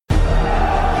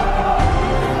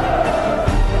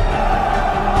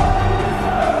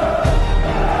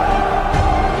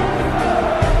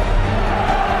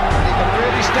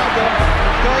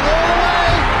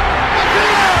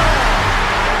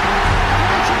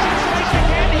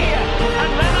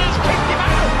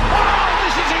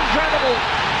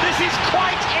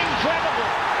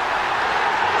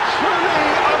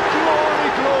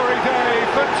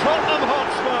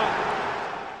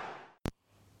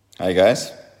Hi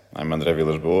guys, I'm André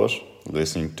Villas-Boas,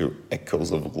 listening to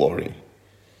Echoes of Glory.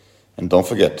 And don't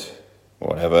forget,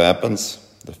 whatever happens,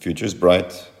 the future's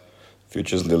bright,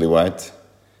 future's lily white.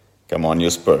 Come on, you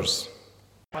Spurs.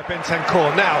 By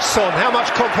Bentancur. Now, Son, how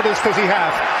much confidence does he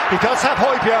have? He does have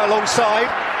Højbjerg alongside.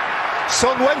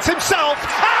 Son went himself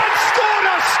and scored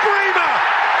a screamer!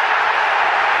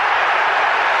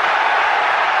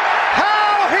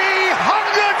 How he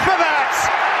hungered for that!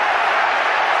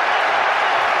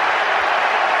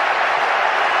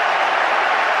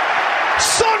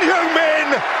 Son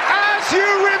Heung-min, as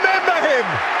you remember him!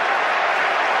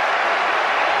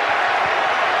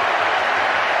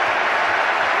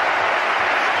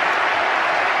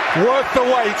 Worth the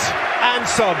wait, and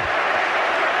some.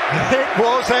 It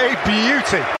was a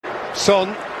beauty.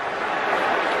 Son.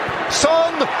 Oh!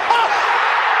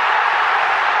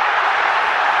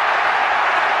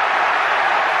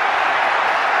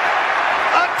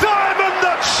 A diamond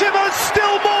that shimmers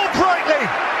still more brightly.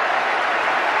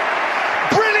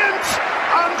 Brilliant,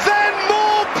 and then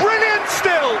more brilliant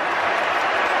still.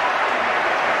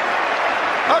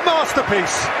 A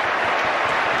masterpiece.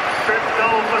 Fifth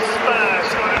goal for Spurs,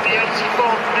 scored in the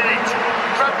 84th minute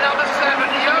from number 7,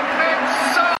 Heung-min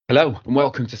Son. Hello and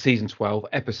welcome to Season 12,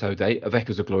 Episode 8 of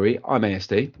Echoes of Glory. I'm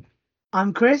ASD.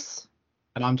 I'm Chris.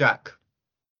 And I'm Jack.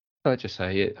 I'll just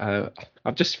say it.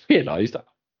 I've just realised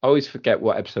I always forget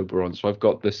what episode we're on, so I've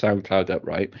got the SoundCloud up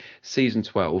right. Season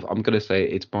 12. I'm going to say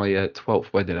it's my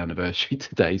 12th wedding anniversary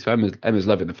today, so Emma's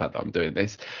loving the fact that I'm doing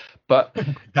this. But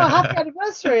Oh, happy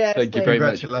anniversary, ASD. thank you very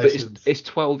much. But Congratulations. it's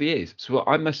 12 years, so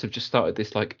I must have just started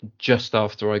this like just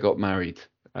after I got married.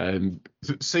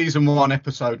 Season 1,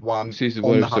 Episode 1, Season on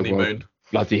 1, the Episode 1. honeymoon.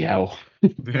 Bloody hell.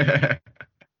 Yeah.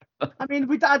 I mean,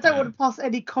 I don't want to pass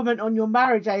any comment on your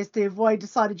marriage, ASD, of why you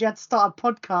decided you had to start a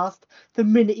podcast the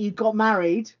minute you got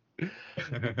married.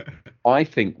 I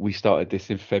think we started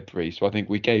this in February, so I think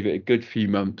we gave it a good few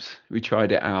months. We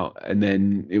tried it out, and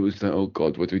then it was like, oh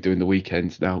God, what do we do in the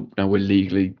weekends? Now we're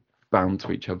legally bound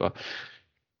to each other.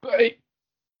 But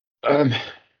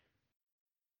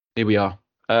here we are.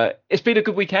 It's been a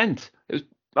good weekend. It was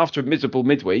after a miserable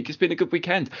midweek. It's been a good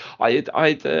weekend. I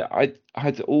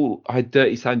had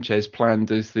Dirty Sanchez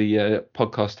planned as the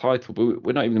podcast title, but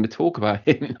we're not even going to talk about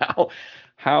him now.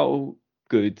 How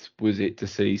good was it to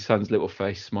see Son's little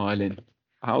face smiling?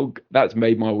 That's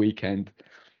made my weekend.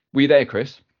 Were you there,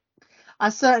 Chris? I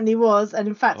certainly was. And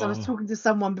in fact, I was talking to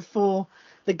someone before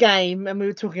the game and we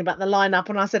were talking about the lineup.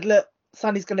 And I said, look,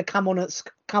 Sonny's going to come on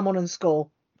and score.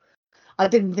 I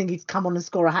didn't think he'd come on and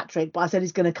score a hat-trick, but I said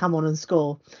he's going to come on and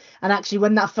score. And actually,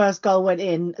 when that first goal went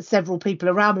in, several people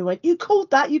around me went, you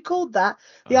called that.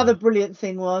 The other brilliant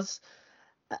thing was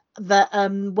that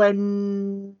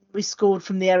when we scored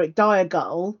from the Eric Dyer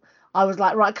goal, I was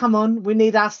like, right, come on, we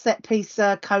need our set-piece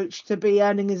coach to be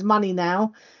earning his money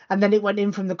now. And then it went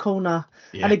in from the corner.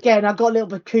 Yeah. And again, I got a little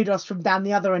bit of kudos from down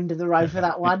the other end of the road for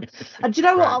that one. And do you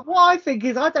know what I think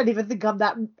is, I don't even think I'm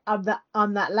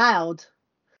that loud.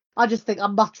 I just think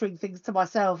I'm muttering things to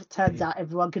myself. It turns out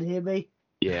everyone can hear me.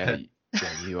 Yeah,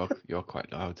 you're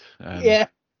quite loud. Yeah.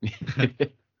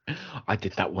 I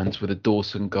did that once with a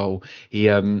Dawson goal.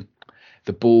 The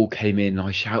ball came in,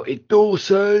 I shouted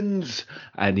 "Dawson's!"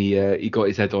 and he got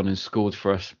his head on and scored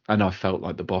for us. And I felt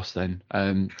like the boss then.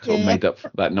 Sort of made up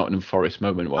for that Nottingham Forest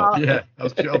moment. Yeah, I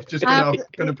was just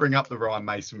going to bring up the Ryan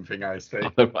Mason thing,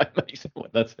 ASD. The Ryan Mason one,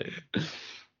 that's it.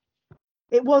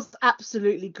 It was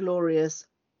absolutely glorious.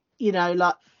 You know,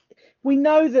 like, we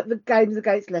know that the games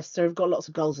against Leicester have got lots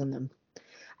of goals in them.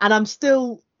 And I'm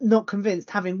still not convinced,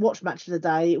 having watched Match of the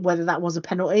Day, whether that was a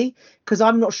penalty, because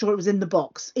I'm not sure it was in the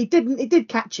box. It did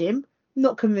catch him.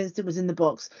 Not convinced it was in the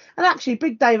box. And actually,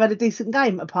 Big Dave had a decent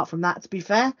game, apart from that, to be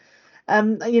fair.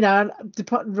 You know,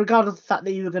 regardless of the fact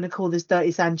that you were going to call this Dirty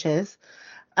Sanchez.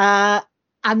 And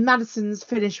Maddison's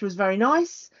finish was very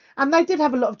nice. And they did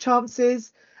have a lot of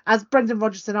chances. As Brendan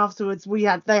Rodgers said afterwards, they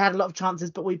had a lot of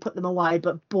chances, but we put them away.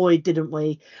 But boy, didn't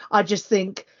we. I just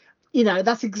think, you know,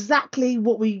 that's exactly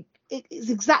it's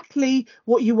exactly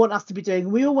what you want us to be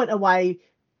doing. We all went away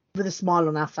with a smile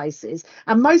on our faces.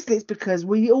 And mostly it's because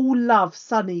we all love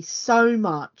Sonny so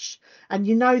much. And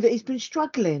you know that he's been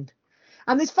struggling.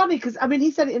 And it's funny because, I mean,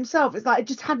 he said it himself. It's like it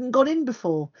just hadn't gone in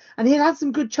before. And he had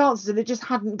some good chances and it just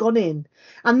hadn't gone in.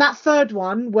 And that third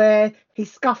one where he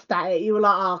scuffed at it, you were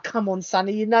like, oh, come on,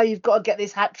 Sonny, you know you've got to get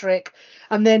this hat-trick.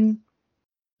 And then,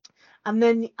 I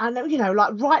know, you know,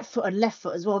 like right foot and left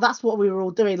foot as well. That's what we were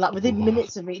all doing, like within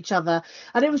minutes of each other.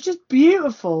 And it was just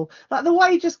beautiful. Like the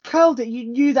way he just curled it, you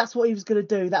knew that's what he was going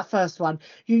to do, that first one.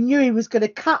 You knew he was going to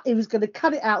cut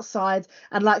it outside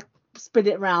and like spin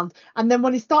it round. And then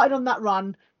when he started on that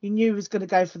run, You knew he was going to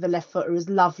go for the left footer. It was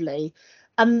lovely.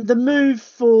 And the move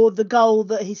for the goal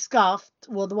that he scuffed,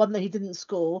 well, the one that he didn't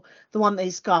score, the one that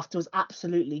he scuffed was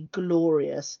absolutely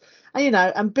glorious. And,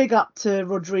 and big up to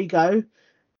Rodrigo,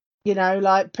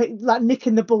 like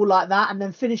nicking the ball like that and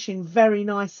then finishing very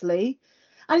nicely.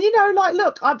 And,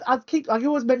 look, I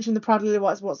always mention the Proud Lily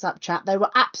Whites WhatsApp chat. They were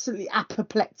absolutely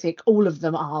apoplectic, all of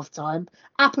them at halftime.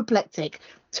 Apoplectic.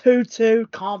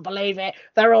 2-2, can't believe it.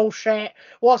 They're all shit.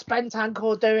 What's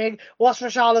Bentancur doing? What's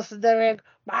Richarlison doing?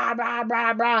 Blah, blah,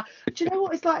 blah, blah. Do you know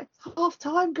what? It's like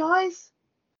half-time, guys.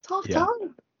 It's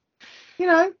half-time.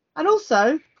 And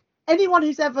also, anyone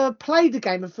who's ever played a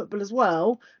game of football as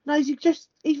well knows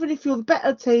even if you're the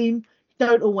better team, you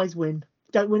don't always win.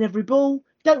 You don't win every ball.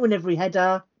 Don't win every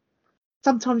header.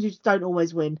 Sometimes you just don't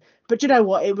always win. But you know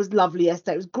what? It was lovely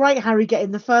yesterday. It was great Harry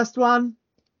getting the first one,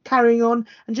 carrying on.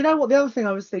 And you know what? The other thing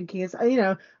I was thinking is,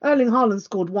 Erling Haaland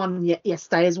scored one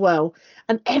yesterday as well.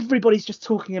 And everybody's just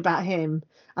talking about him.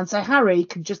 And so Harry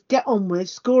can just get on with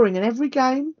scoring in every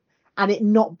game and it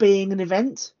not being an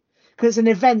event. Because it's an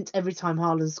event every time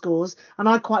Haaland scores. And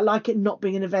I quite like it not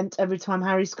being an event every time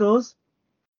Harry scores.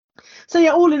 So,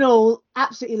 yeah, all in all,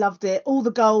 absolutely loved it. All the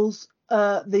goals.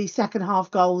 The second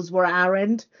half goals were at our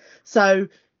end. So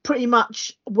pretty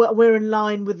much we're in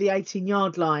line with the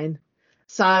 18-yard line.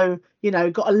 So,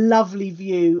 got a lovely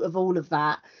view of all of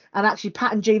that. And actually,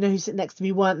 Pat and Gina, who sit next to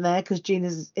me, weren't there because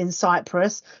Gina's in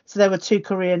Cyprus. So there were two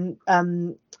Korean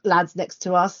lads next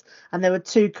to us. And there were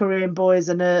two Korean boys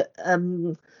and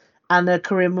a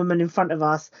Korean woman in front of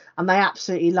us, and they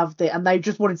absolutely loved it, and they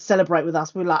just wanted to celebrate with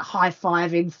us. We were like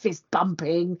high-fiving, fist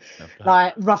bumping,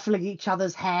 like ruffling each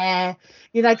other's hair,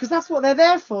 because that's what they're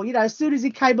there for. As soon as he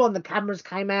came on, the cameras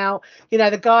came out.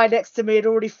 The guy next to me had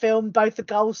already filmed both the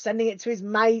goals, sending it to his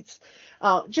mates. It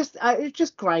was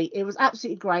just great. It was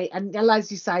absolutely great. And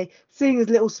as you say, seeing his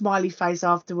little smiley face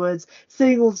afterwards,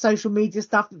 seeing all the social media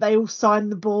stuff that they all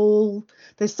signed the ball,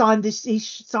 he signed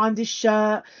his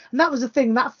shirt. And that was the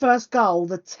thing, that first goal,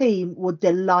 the team were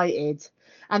delighted.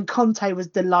 And Conte was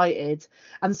delighted.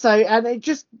 And it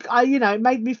just, it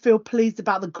made me feel pleased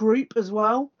about the group as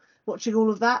well, watching all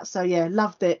of that. So yeah,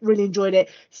 loved it, really enjoyed it.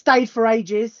 Stayed for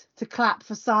ages to clap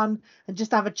for Son and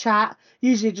just have a chat.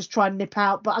 Usually just try and nip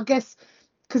out, but I guess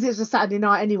because it's a Saturday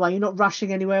night anyway, you're not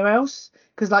rushing anywhere else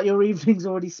because like your evening's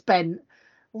already spent.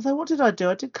 Although what did I do?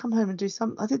 I did come home and do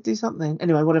something.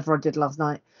 Anyway, whatever I did last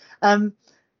night.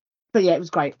 But yeah, it was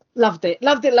great. Loved it.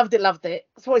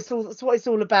 That's what it's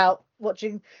all about.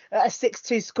 Watching a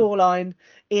 6-2 scoreline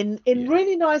in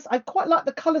really nice. I quite like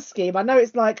the colour scheme. I know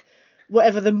it's like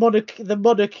whatever the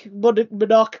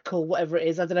monarchical, whatever it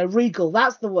is. I don't know, regal.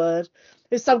 That's the word.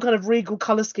 It's some kind of regal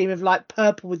colour scheme of like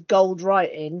purple with gold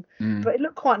writing, but it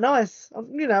looked quite nice.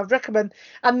 I'd recommend.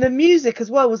 And the music as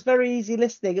well was very easy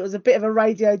listening. It was a bit of a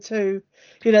Radio 2.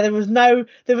 There was no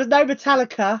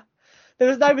Metallica. There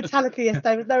was no Metallica yesterday.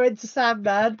 There was no Enter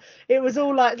Sandman. It was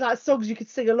all like songs you could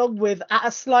sing along with at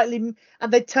a slightly,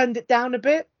 and they turned it down a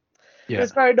bit. Yeah. It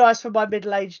was very nice for my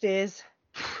middle-aged ears.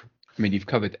 I mean, you've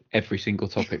covered every single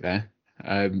topic there.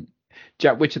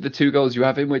 Jack, which of the two goals you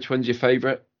have in? Which one's your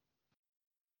favourite?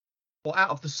 Well,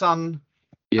 out of the Sun,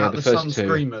 yeah, out the of first the Sun two.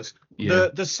 screamers. Yeah.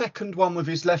 The second one with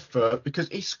his left foot, because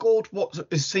he scored what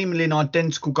is seemingly an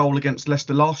identical goal against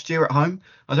Leicester last year at home.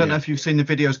 I don't know if you've seen the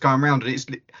videos going around,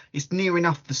 and it's near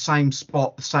enough the same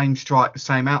spot, the same strike, the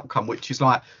same outcome, which is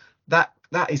like that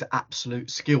is absolute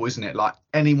skill, isn't it? Like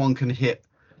anyone can hit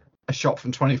a shot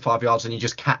from 25 yards and you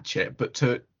just catch it, but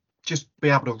to just be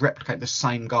able to replicate the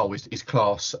same goal is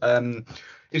class.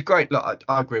 It's great. Look,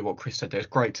 I agree with what Chris said there. It's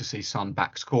great to see Son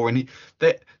back scoring.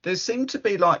 There seemed to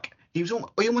be like he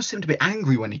almost seemed to be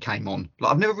angry when he came on.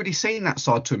 Like I've never really seen that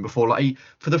side to him before. Like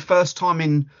for the first time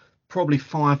in probably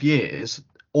 5 years,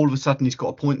 all of a sudden he's got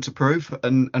a point to prove,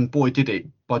 and boy did it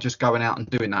by just going out and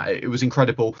doing that. It was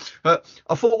incredible. I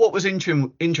thought what was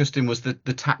interesting was the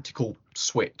tactical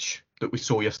switch that we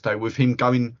saw yesterday with him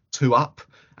going 2 up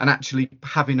and actually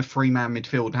having a 3-man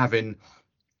midfield, having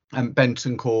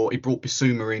Bentancur. He brought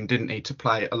Bissouma in, didn't he, to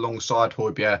play alongside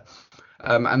Højbjerg.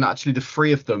 And actually the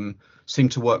three of them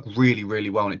seemed to work really, really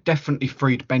well. And it definitely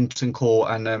freed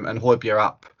Bentancur and Højbjerg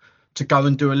up to go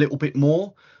and do a little bit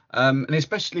more. And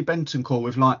especially Bentancur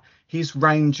with like his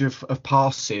range of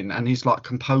passing and his like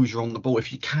composure on the ball.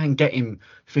 If you can get him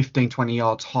 15, 20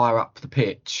 yards higher up the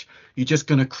pitch, you're just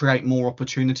going to create more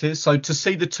opportunities. So to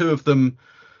see the two of them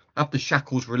have the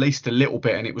shackles released a little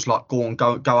bit, and it was like go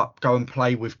and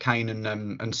play with Kane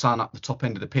and Son up the top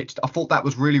end of the pitch. I thought that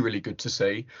was really, really good to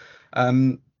see.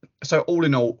 So all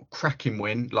in all, cracking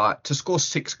win. Like to score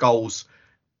 6 goals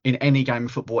in any game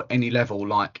of football at any level,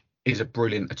 like is a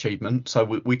brilliant achievement. So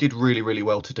we did really, really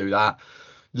well to do that.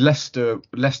 Leicester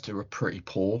are pretty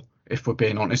poor, if we're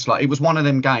being honest. Like, it was one of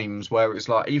them games where it's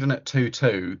like, even at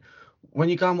 2-2, when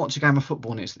you go and watch a game of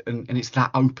football and it's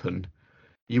that open,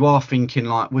 you are thinking,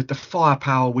 like, with the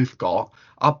firepower we've got,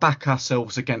 I'll back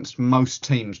ourselves against most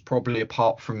teams, probably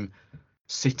apart from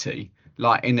City.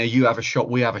 Like, in a you have a shot,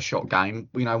 we have a shot game,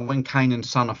 you know, when Kane and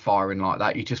Son are firing like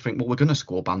that, you just think, well, we're going to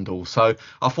score bundles. So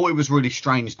I thought it was really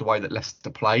strange the way that Leicester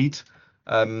played.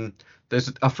 I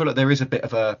feel like there is a bit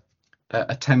of a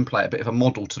template, a bit of a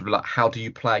model to, like, how do you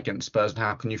play against Spurs and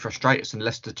how can you frustrate us? And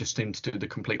Leicester just seemed to do the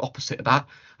complete opposite of that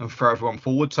and throw everyone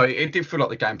forward. So it did feel like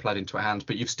the game played into our hands,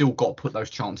 but you've still got to put those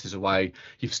chances away.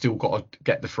 You've still got to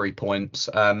get the 3 points.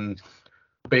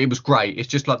 But it was great. It's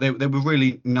just like there were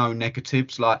really no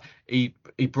negatives. Like, he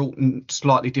brought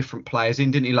slightly different players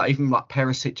in, didn't he? Like, even like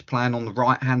Perisic playing on the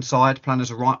right hand side, playing as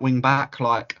a right wing back.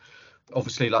 Like,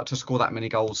 obviously, like, to score that many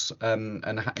goals and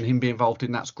him be involved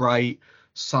in, that's great.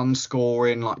 Son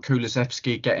scoring, like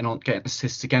Kulusevski getting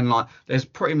assists again. Like, there's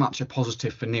pretty much a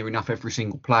positive for near enough every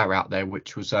single player out there,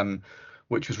 which was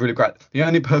really great. The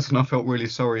only person I felt really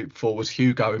sorry for was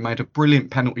Hugo, who made a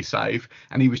brilliant penalty save,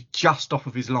 and he was just off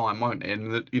of his line, wasn't he?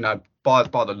 And you know, by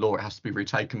the law, it has to be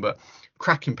retaken, but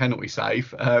cracking penalty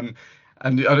save. And I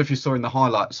don't know if you saw in the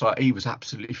highlights, like, he was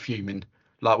absolutely fuming.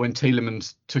 Like, when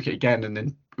Tielemans took it again, and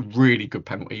then really good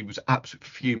penalty, he was absolutely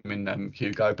fuming,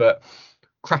 Hugo. But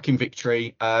cracking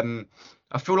victory. I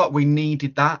feel like we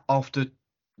needed that after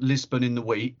Lisbon in the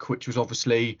week, which was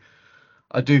obviously,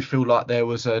 I do feel like there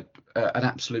was an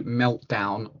absolute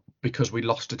meltdown because we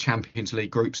lost a Champions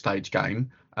League group stage game.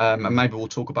 And maybe we'll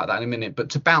talk about that in a minute. But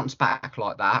to bounce back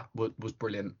like that was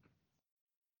brilliant.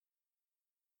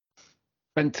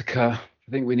 Bentancur,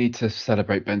 I think we need to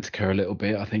celebrate Bentancur a little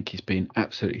bit. I think he's been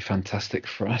absolutely fantastic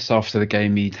for us. After the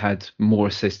game, he'd had more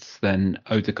assists than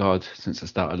Odegaard since the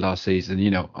start of last season.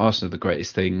 You know, Arsenal are the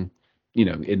greatest thing, you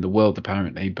know, in the world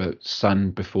apparently, but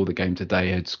Son before the game today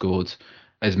had scored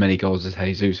as many goals as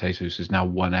Jesus. Jesus is now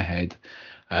 1 ahead.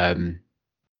 But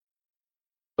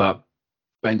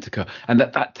Bentancur, and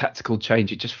that tactical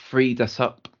change, it just freed us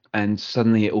up, and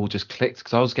suddenly it all just clicked,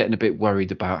 because I was getting a bit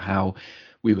worried about how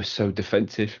we were so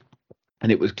defensive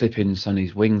and it was clipping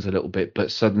Sonny's wings a little bit,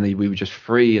 but suddenly we were just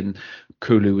free, and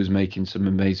Kulu was making some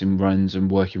amazing runs and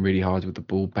working really hard with the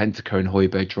ball. Bentancur and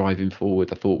Højbjerg driving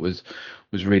forward, I thought was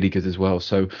really good as well.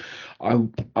 So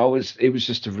it was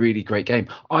just a really great game.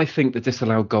 I think the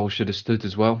disallowed goal should have stood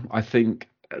as well. I think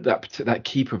that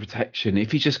keeper protection,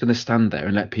 if he's just going to stand there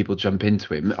and let people jump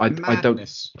into him, I don't.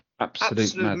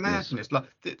 Absolute madness. Like,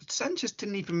 Sanchez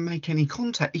didn't even make any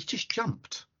contact. He just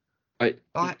jumped.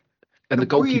 And the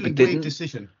goalkeeper really didn't. Weird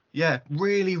decision. Yeah,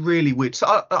 really, really weird.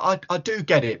 So I do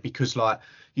get it, because, like,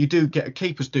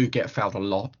 keepers do get fouled a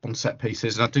lot on set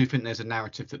pieces, and I do think there's a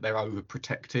narrative that they're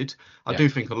overprotected. I do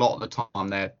think a lot of the time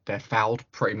they're fouled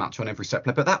pretty much on every set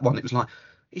play, but that one, it was like,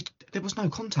 there was no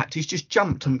contact. He's just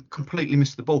jumped and completely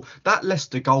missed the ball. That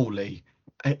Leicester goalie,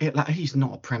 like, he's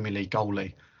not a Premier League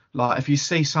goalie. Like, if you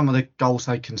see some of the goals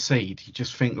they concede, you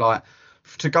just think, like,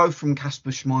 to go from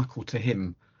Kasper Schmeichel to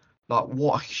him, like,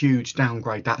 what a huge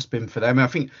downgrade that's been for them. I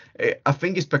think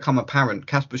it's become apparent,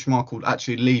 Kasper Schmeichel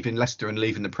actually leaving Leicester and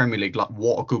leaving the Premier League, like,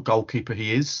 what a good goalkeeper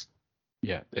he is.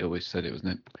 Yeah, they always said it,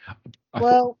 wasn't it?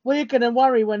 We're going to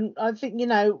worry when, I think, you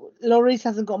know, Lloris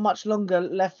hasn't got much longer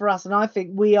left for us, and I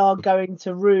think we are going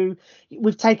to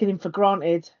we've taken him for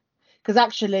granted. Because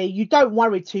actually, you don't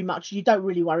worry too much. You don't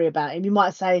really worry about him. You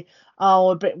might say,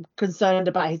 oh, a bit concerned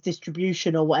about his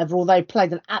distribution or whatever, although he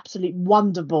played an absolute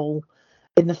wonder ball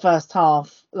in the first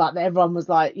half, like, everyone was,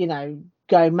 like, you know,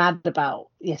 going mad about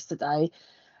yesterday.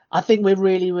 I think we're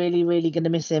really, really, really going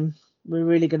to miss him. We're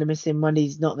really going to miss him when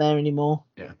he's not there anymore.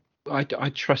 Yeah. I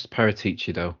trust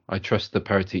Paratici, though. I trust the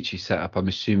Paratici setup. I'm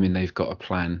assuming they've got a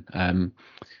plan.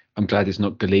 I'm glad it's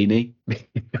not Galini.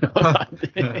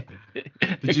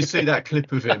 Did you see that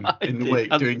clip of him in the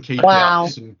week doing keep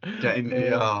ups and getting?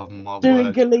 Oh my doing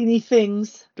word. Galini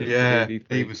things. Yeah,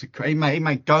 he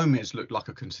made Gomez look like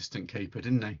a consistent keeper,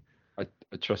 didn't he? I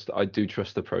do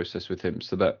trust the process with him,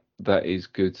 so that is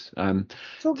good.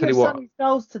 Talking of Sonny's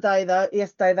goals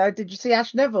yesterday though, did you see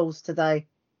Ash Neville's today?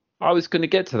 I was going to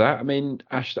get to that. I mean,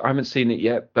 Ash, I haven't seen it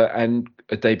yet, and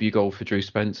a debut goal for Drew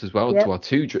Spence as well. Yep. Well,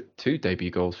 two debut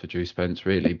goals for Drew Spence,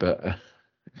 really, but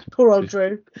poor old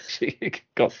Drew.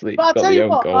 got the But I'll tell you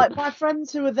what, goal. like, my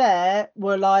friends who were there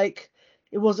were like,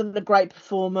 it wasn't a great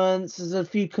performance. There's a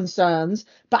few concerns,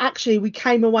 but actually we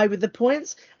came away with the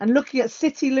points. And looking at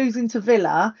City losing to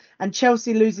Villa and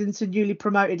Chelsea losing to newly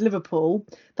promoted Liverpool,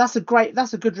 that's a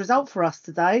good result for us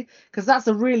today, because that's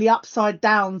a really upside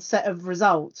down set of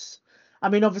results. I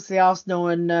mean, obviously Arsenal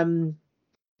and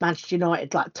Manchester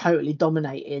United like totally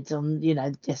dominated on,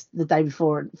 just the day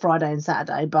before, Friday and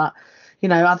Saturday. But,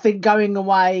 I think going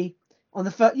away on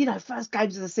the first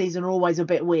games of the season are always a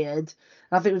bit weird.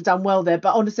 I think we've done well there.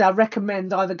 But honestly, I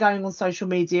recommend either going on social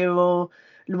media or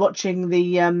watching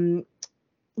the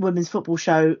women's football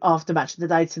show after Match of the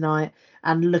Day tonight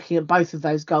and looking at both of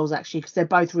those goals, actually, because they're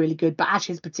both really good, but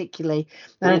Ash's particularly.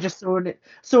 And I just saw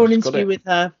an interview with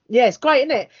her. Yeah, it's great,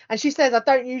 isn't it? And she says, I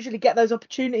don't usually get those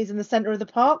opportunities in the centre of the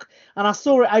park, and I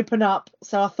saw it open up,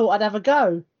 so I thought I'd have a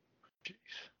go.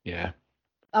 Yeah.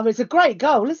 I mean, it's a great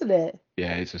goal, isn't it?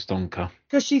 Yeah, it's a stonker.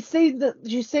 Because she's seen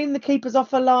the keepers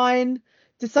off her line,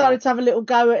 decided to have a little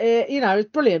go at it. It's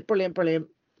brilliant.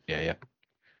 Yeah.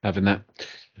 Having that.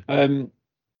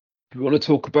 Do we want to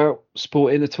talk about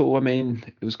Sporting at all? I mean,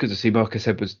 it was good to see Marcus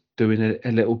Edwards doing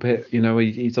a little bit.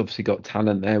 He's obviously got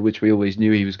talent there, which we always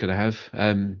knew he was going to have.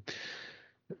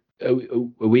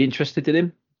 Are we interested in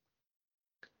him?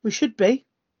 We should be.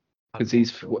 Because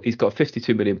he's got a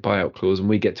 52 million buyout clause and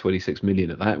we get 26 million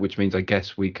at that, which means I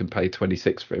guess we can pay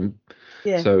 26 for him.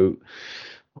 Yeah. So,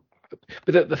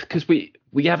 but because we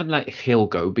haven't let Hill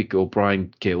go or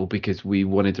Brian Gill because we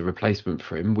wanted a replacement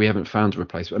for him. We haven't found a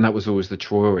replacement, and that was always the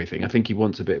Traore thing. I think he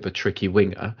wants a bit of a tricky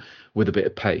winger with a bit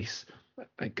of pace.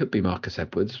 It could be Marcus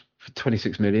Edwards for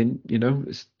 26 million.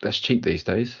 That's cheap these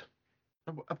days.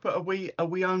 But are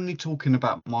we only talking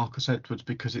about Marcus Edwards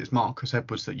because it's Marcus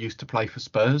Edwards that used to play for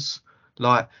Spurs?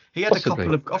 Like he had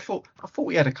Possibly. I thought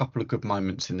he had a couple of good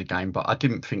moments in the game, but I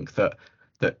didn't think that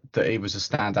he was a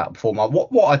standout performer.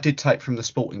 What I did take from the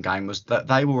Sporting game was that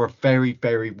they were a very,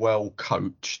 very well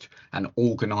coached and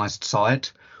organised side,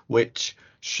 which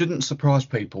shouldn't surprise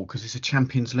people because it's a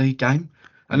Champions League game.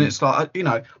 And it's like,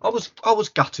 I was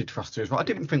gutted for us too. I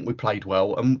didn't think we played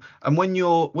well. And when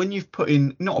you've put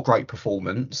in not a great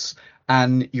performance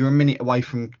and you're a minute away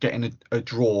from getting a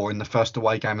draw in the first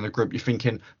away game of the group, you're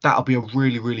thinking that'll be a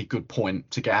really, really good point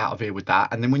to get out of here with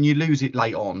that. And then when you lose it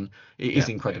late on, it is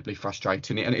incredibly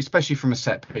frustrating. And especially from a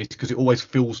set piece, because it always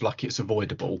feels like it's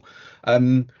avoidable.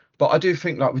 But I do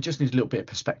think like we just need a little bit of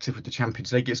perspective with the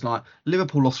Champions League. It's like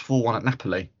Liverpool lost 4-1 at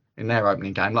Napoli in their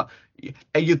opening game. Like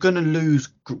you're going to lose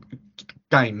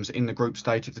games in the group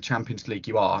stage of the Champions League.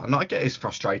 You are, and I get it's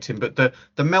frustrating, but the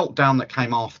meltdown that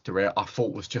came after it, I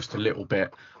thought was just a little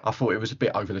bit. I thought it was a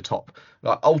bit over the top.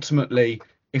 Like ultimately,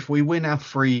 if we win our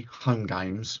 3 home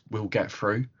games, we'll get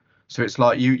through. So it's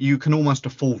like you can almost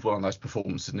afford one of those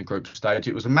performances in the group stage.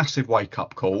 It was a massive wake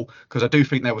up call because I do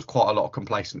think there was quite a lot of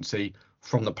complacency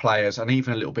from the players and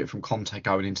even a little bit from Conte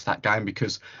going into that game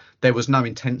because there was no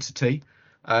intensity.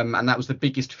 And that was the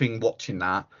biggest thing watching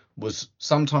that was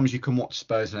sometimes you can watch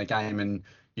Spurs in a game and,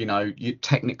 you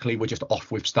technically we're just off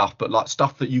with stuff, but like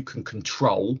stuff that you can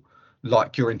control,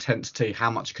 like your intensity, how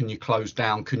much can you close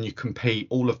down, can you compete,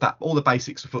 all of that, all the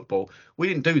basics of football. We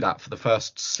didn't do that for the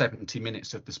first 70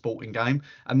 minutes of the Sporting game.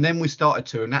 And then we started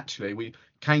to, and actually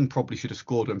Kane probably should have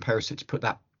scored when Perisic put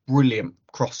that brilliant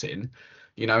cross in,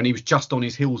 and he was just on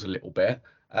his heels a little bit.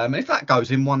 And if that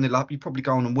goes in 1-0 up, you probably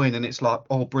go on and win. And it's like,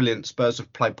 oh, brilliant. Spurs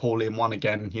have played poorly and won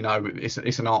again.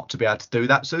 It's an art to be able to do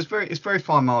that. So it's very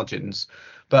fine margins.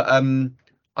 But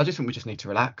I just think we just need to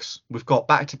relax. We've got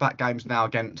back-to-back games now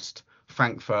against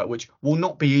Frankfurt, which will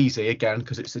not be easy again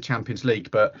because it's the Champions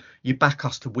League. But you back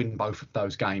us to win both of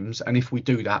those games. And if we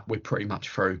do that, we're pretty much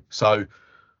through. So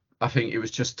I think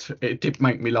it did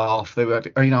make me laugh.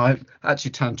 I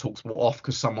actually turned talks off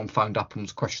because someone phoned up and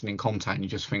was questioning Conte, and you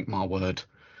just think, my word.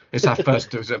 It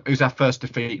was our first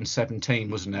defeat in 17,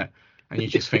 wasn't it? And you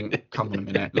just think, come on a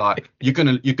minute, like you're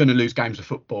gonna lose games of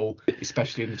football,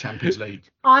 especially in the Champions League.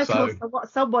 I saw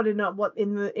someone in the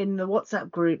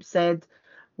WhatsApp group said,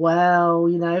 well,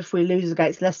 if we lose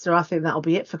against Leicester, I think that'll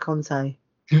be it for Conte.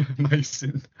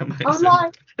 Amazing. I'm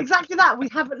like, exactly that. We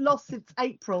haven't lost since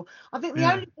April. I think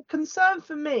the only concern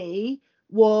for me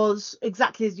was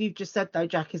exactly as you've just said, though,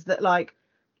 Jack, is that like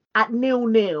at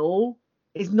 0-0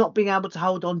 is not being able to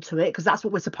hold on to it because that's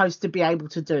what we're supposed to be able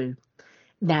to do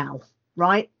now,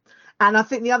 right? And I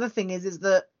think the other thing is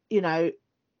that,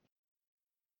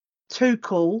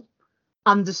 Tuchel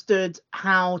understood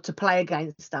how to play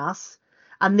against us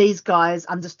and these guys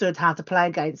understood how to play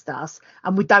against us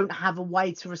and we don't have a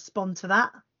way to respond to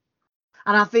that.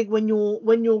 And I think when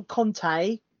you're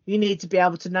Conte, you need to be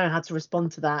able to know how to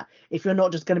respond to that if you're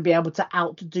not just going to be able to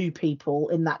outdo people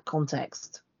in that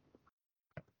context.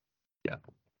 Yeah,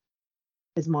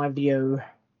 is my view.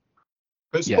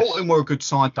 But Sporting were a good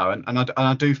side though, and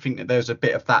I do think that there's a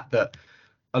bit of that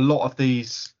a lot of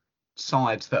these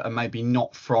sides that are maybe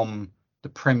not from the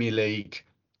Premier League,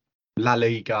 La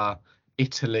Liga,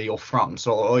 Italy or France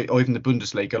or even the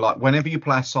Bundesliga, like whenever you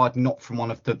play a side not from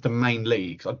one of the main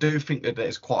leagues, I do think that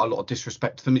there's quite a lot of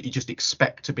disrespect to them that you just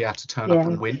expect to be able to turn up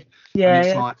and win. And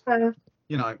it's like,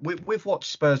 you know, we've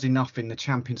watched Spurs enough in the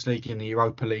Champions League and the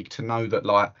Europa League to know that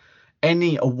like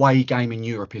any away game in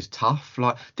Europe is tough.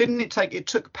 Like, it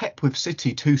took Pep with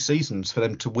City 2 seasons for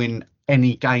them to win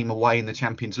any game away in the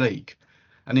Champions League.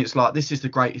 And it's like, this is the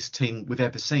greatest team we've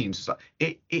ever seen. So it's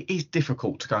like, it is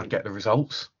difficult to go and get the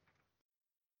results.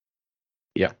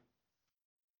 Yeah.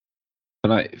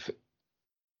 And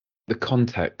the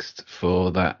context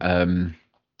for that, to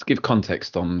give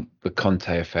context on the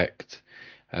Conte effect,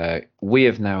 we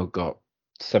have now got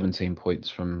 17 points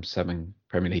from 7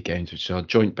 Premier League games, which is our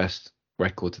joint best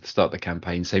record to the start of the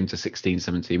campaign, same to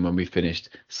 16-17 when we finished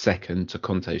second to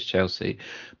Conte's Chelsea.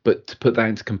 But to put that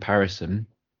into comparison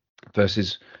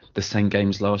versus the same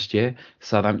games last year,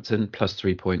 Southampton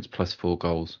 +3 points, +4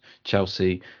 goals,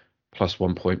 Chelsea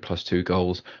 +1 point, +2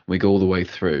 goals. We go all the way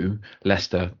through.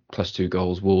 Leicester +2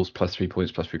 goals, Wolves +3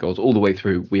 points, +3 goals. All the way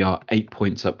through, we are 8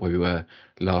 points up where we were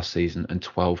last season and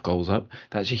 12 goals up.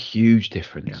 That's a huge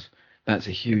difference. Yeah. That's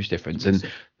a huge difference. And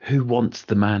who wants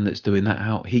the man that's doing that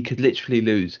out? He could literally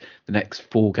lose the next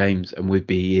 4 games and we'd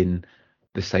be in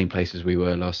the same place as we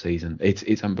were last season.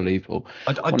 It's unbelievable.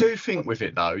 I do think with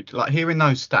it though, like hearing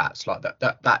those stats like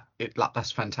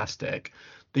that's fantastic.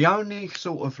 The only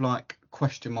sort of like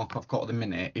question mark I've got at the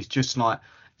minute is just like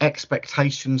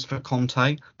expectations for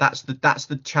Conte. That's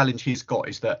the challenge he's got,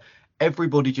 is that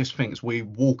everybody just thinks we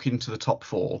walk into the top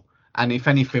 4, and if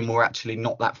anything, we're actually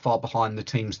not that far behind the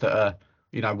teams that are,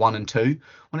 you know, 1 and 2.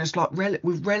 When it's like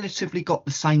we've relatively got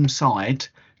the same side,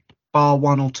 bar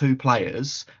 1 or 2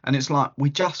 players, and it's like we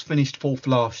just finished 4th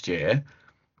last year.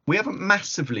 We haven't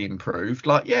massively improved.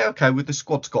 Like, yeah, okay, with the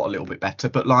squad's got a little bit better,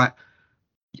 but like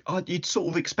you'd sort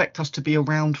of expect us to be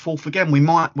around 4th again. We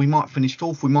might finish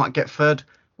 4th, we might get 3rd,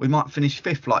 we might finish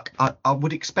 5th. Like I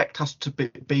would expect us to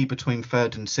be between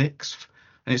 3rd and 6th.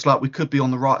 And it's like we could be on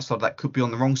the right side of that, could be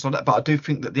on the wrong side of that. But I do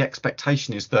think that the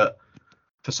expectation is that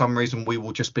for some reason we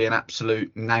will just be an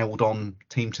absolute nailed on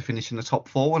team to finish in the top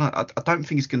 4. And I don't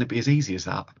think it's going to be as easy as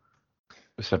that.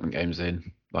 7 games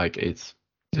in, like it's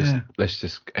just, let's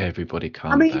just everybody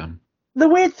calm down. The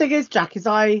weird thing is, Jack, is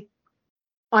I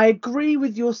agree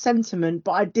with your sentiment,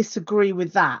 but I disagree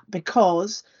with that,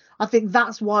 because I think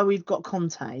that's why we've got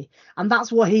Conte, and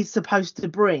that's what he's supposed to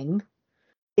bring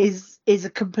is a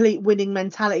complete winning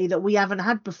mentality that we haven't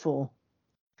had before.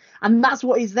 And that's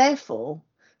what he's there for.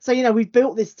 So, you know, we've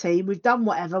built this team, we've done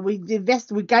whatever, we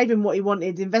gave him what he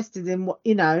wanted, invested in what,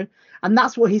 you know, and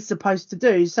that's what he's supposed to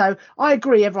do. So I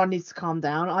agree everyone needs to calm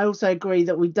down. I also agree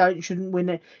that we shouldn't win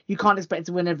it. You can't expect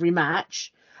to win every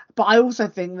match. But I also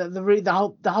think that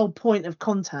the whole point of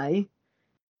Conte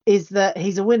is that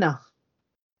he's a winner.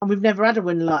 And we've never had a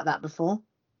winner like that before.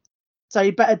 So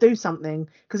you better do something.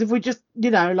 Because if we just, you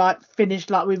know, like finish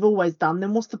like we've always done,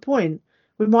 then what's the point?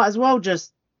 We might as well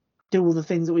just do all the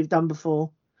things that we've done before.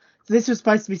 So this was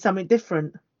supposed to be something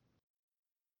different.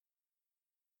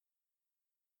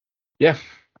 Yeah.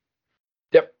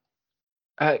 Yep.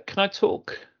 Can I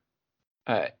talk?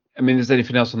 I mean, is there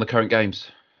anything else on the current games?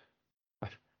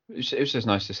 It was just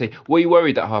nice to see. Were you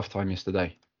worried at halftime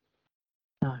yesterday?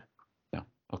 No.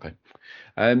 Okay.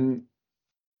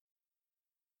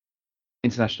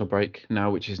 International break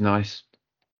now, which is nice.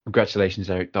 Congratulations,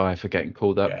 Eric Dyer, for getting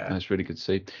called up. Yeah. That's really good to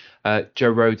see.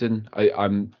 Joe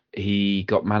Rodon, he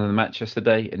got man of the match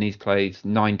yesterday, and he's played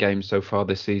 9 games so far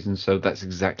this season. So that's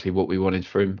exactly what we wanted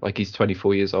for him. Like, he's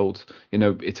 24 years old. You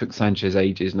know, it took Sanchez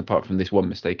ages, and apart from this one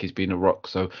mistake, he's been a rock.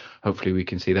 So hopefully we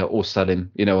can see that, or sell him.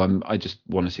 You know, I just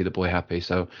want to see the boy happy.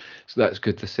 So that's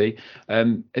good to see.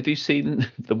 Have you seen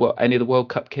any of the World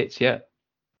Cup kits yet?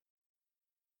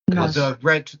 No. The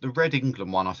red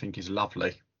England one, I think, is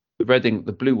lovely.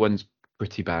 The blue one's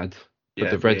pretty bad, but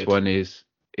the red one is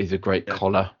a great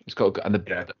collar. It's got, and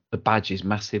the badge is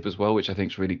massive as well, which I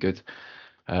think is really good.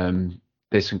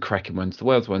 There's some cracking ones. The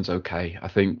Wales one's okay. I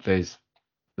think there's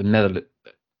the Netherlands.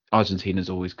 Argentina's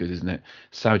always good, isn't it?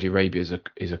 Saudi Arabia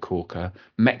is a corker.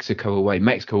 Mexico away.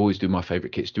 Mexico always do my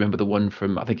favourite kits. Do you remember the one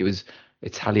from, I think it was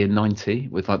Italian 90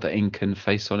 with like the Incan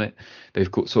face on it? They've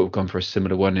sort of gone for a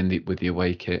similar one with the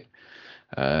away kit,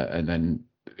 and then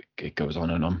it goes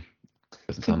on and on.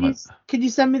 Could you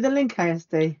send me the link,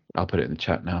 ASD? I'll put it in the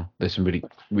chat now. There's some really,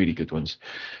 really good ones.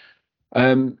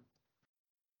 Any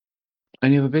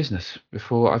other business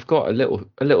before? I've got a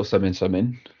little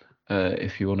something.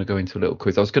 If you want to go into a little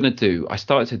quiz, I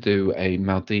started to do a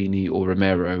Maldini or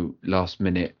Romero last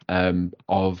minute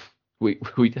of we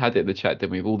had it in the chat,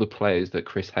 didn't we? Of all the players that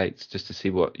Chris hates, just to see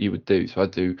what you would do. So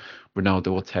I'd do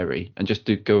Ronaldo or Terry, and just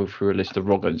go through a list of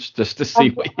wrong ones just to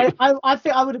see what you, I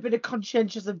think I would have been a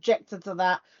conscientious objector to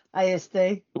that,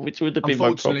 ASD. which would have been my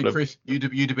Unfortunately, problem. Chris, you'd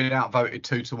have been outvoted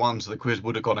 2-1, so the quiz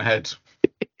would have gone ahead.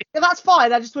 Yeah, that's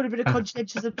fine. I just would have been a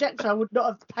conscientious objector. I would not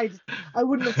have paid. I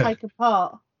wouldn't have taken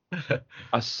part.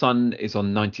 Our son is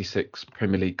on 96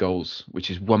 Premier League goals,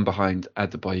 which is one behind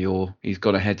Adebayor. He's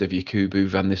got ahead of Yakubu,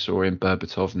 Van Nistelrooy, and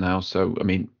Berbatov now. So, I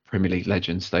mean, Premier League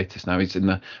legend status now. He's in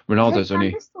the Ronaldo's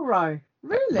only. Really?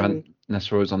 Van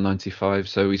Nistelrooy's on 95,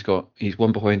 so he's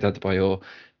one behind Adebayor.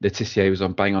 Letitia was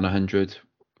on bang on 100.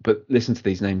 But listen to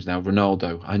these names now: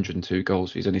 Ronaldo, 102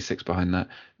 goals. He's only 6 behind that.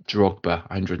 Drogba,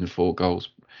 104 goals.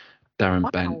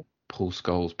 Darren Bent, Paul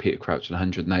Scholes, Peter Crouch, and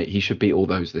 108. He should beat all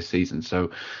those this season.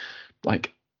 So,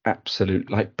 like,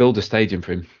 build a stadium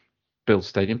for him. Build a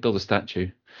stadium, build a statue.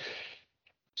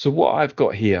 So what I've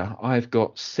got here, I've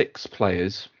got 6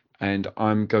 players, and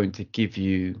I'm going to give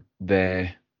you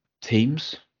their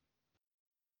teams,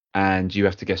 and you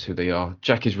have to guess who they are.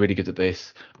 Jack is really good at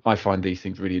this. I find these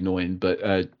things really annoying, but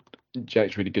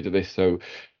Jack's really good at this, so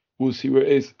we'll see where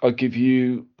it is. I'll give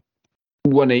you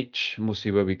one each, and we'll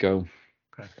see where we go.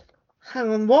 Okay. Hang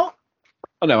on, what?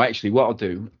 Oh no, actually, what I'll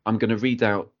do, I'm going to read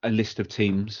out a list of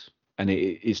teams, and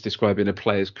it's describing a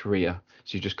player's career.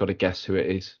 So you just got to guess who it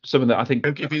is. Some of that, I think,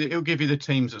 He'll give you the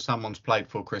teams that someone's played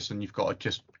for, Chris, and you've got to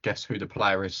just guess who the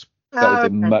player is. that was a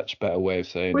Okay. much better way of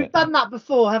saying We've it. done that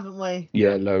before, haven't we?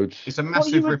 Yeah, loads. It's a What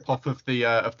massive you were- rip-off of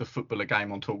the footballer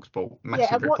game on TalkSport. Massive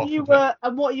Yeah, and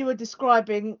rip-off what you were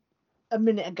describing a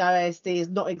minute ago, ASD, is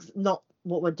not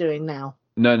what we're doing now.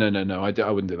 No.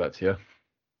 I wouldn't do that to you.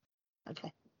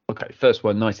 Okay. Okay, first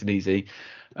one, nice and easy.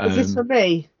 Is this for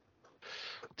me?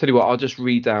 Tell you what, I'll just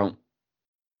read out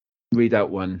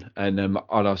one, and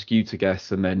I'll ask you to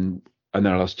guess, and then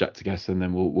I'll ask Jack to guess, and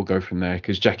then we'll go from there,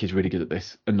 because Jack is really good at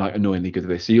this, and like annoyingly good at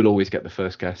this. So you'll always get the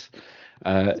first guess.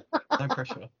 No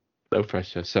pressure. No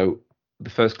pressure. So the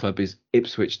first club is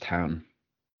Ipswich Town.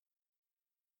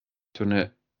 Do you want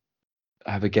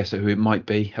to have a guess at who it might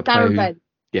be? A player Darren who- Bent.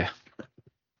 Yeah.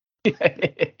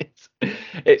 It's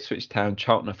Ipswich Town,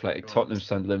 Charlton Athletic, Tottenham,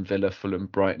 Sunderland, Villa, Fulham,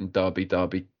 Brighton,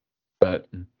 Derby,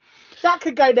 Burton. Jack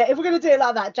could go next. If we're going to do it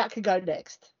like that, Jack could go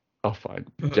next. Oh, fine.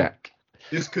 Jack.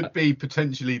 This could be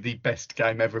potentially the best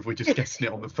game ever if we're just guessing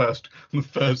it on the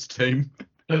first team.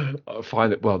 I'll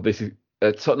find it. Well, this is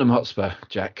Tottenham Hotspur,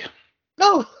 Jack.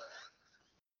 Oh,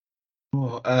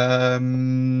 Oh,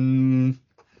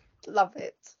 love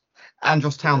it.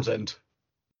 Andros Townsend.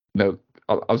 No,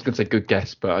 I was going to say good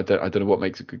guess, but I don't know what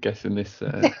makes a good guess in this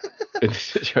in this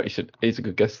situation. It's a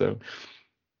good guess though.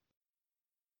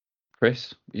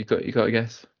 Chris, you got a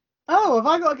guess? Oh, have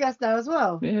I got a guess now as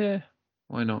well? Yeah,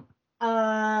 why not?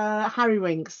 Harry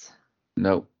Winks.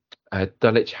 No,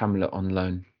 Dulwich Hamlet on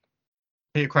loan.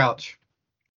 Peter Crouch.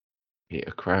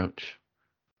 Peter Crouch.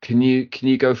 Can you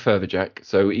go further, Jack?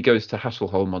 So he goes to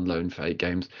Hasselholm on loan for 8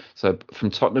 games. So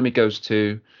from Tottenham he goes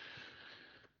to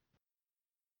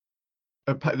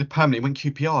The permanent went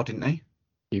QPR, didn't he?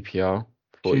 QPR.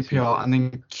 QPR, and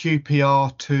then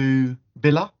QPR to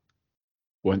Villa.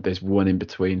 There's one in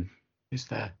between. Is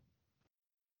there?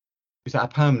 Is that a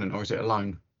permanent or is it a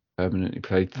loan? Permanently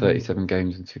played 37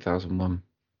 games in 2001.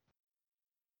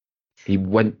 He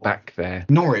went back there.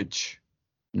 Norwich.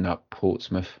 No,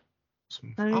 Portsmouth.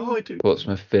 Oh, I do.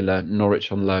 Portsmouth, Villa,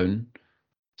 Norwich on loan,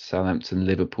 Southampton,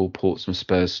 Liverpool, Portsmouth,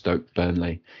 Spurs, Stoke,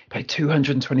 Burnley. He played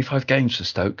 225 games for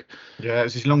Stoke. Yeah, it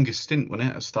was his longest stint,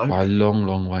 wasn't it, at Stoke? By a long,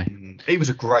 long way. He was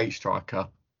a great striker.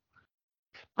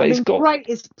 But he's got great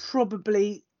is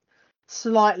probably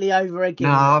slightly over again.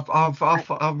 No,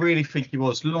 I really think he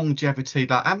was longevity.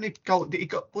 Like, how many goals did he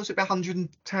got? Was it about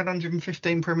 110,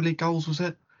 115 Premier League goals? Was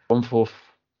it?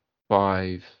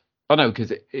 145. Oh no,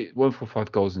 because it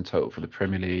 145 goals in total for the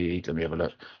Premier League. Let me have a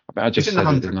look. I just He's in the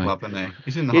said it, 100 didn't I? club, isn't he?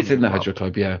 He's in the 100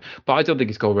 club, yeah. But I don't think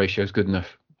his goal ratio is good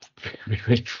enough. To be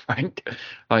really frank,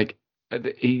 like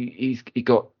he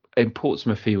got in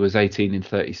Portsmouth, he was 18 in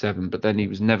 37, but then he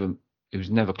was never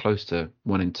close to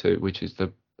 1 in 2, which is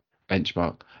the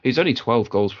benchmark. He's only 12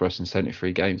 goals for us in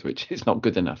 73 games, which is not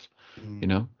good enough, you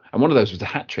know. And one of those was a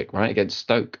hat trick, right, against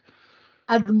Stoke.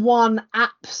 And one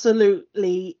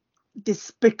absolutely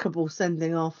despicable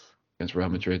sending off Against Real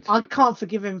Madrid. I can't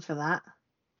forgive him for that.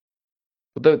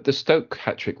 But the Stoke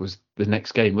hat trick was the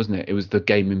next game, wasn't it? It was the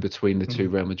game in between the 2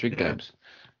 Real Madrid games,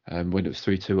 when it was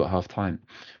 3-2 at half time.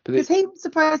 But Because he was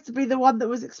supposed to be the one that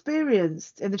was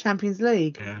experienced in the Champions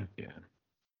League. Yeah.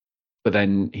 But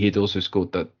then he had also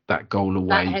scored that goal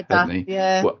away, That hadn't header, he?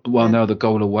 yeah. Well, no, the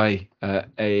goal away,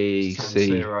 AC. San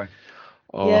Siro.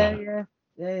 Oh,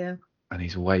 Yeah. And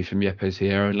he's away from Yepes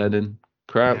here and Lennon.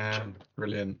 Crouch. Yeah,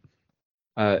 brilliant.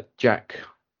 Jack,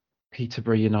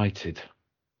 Peterborough United.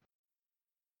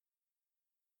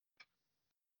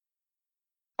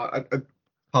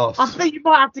 Pass. I think you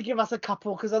might have to give us a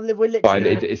couple because we're literally. Fine,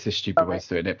 it's a stupid way of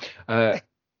doing it.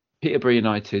 Peterborough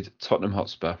United, Tottenham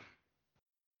Hotspur.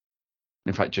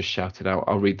 In fact, just shout it out.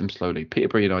 I'll read them slowly.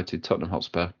 Peterborough United, Tottenham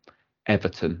Hotspur,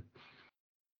 Everton,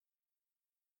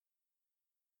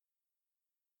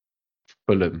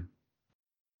 Fulham,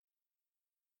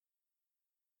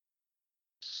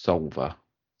 Solver.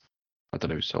 I don't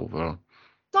know who Solver are.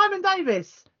 Simon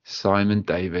Davis. Simon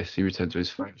Davis. He returned to his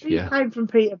French. He came from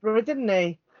Peterborough, didn't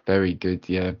he? Very good,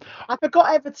 yeah. I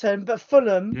forgot Everton, but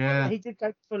Fulham. Yeah. He did go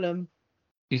to Fulham.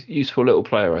 He's a useful little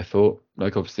player, I thought.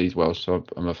 Like, obviously, he's Welsh, so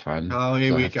I'm a fan. Oh,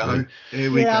 here So I we have to go. be.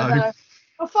 Here we I go. know.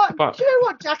 I thought, But- do you know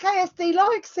what? Jack ASD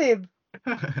likes him.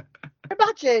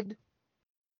 Imagine.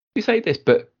 You say this,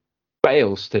 but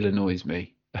Bale still annoys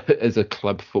me as a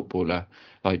club footballer.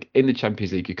 Like, in the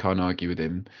Champions League, you can't argue with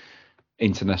him.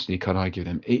 Internationally, you can't argue with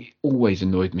him. It always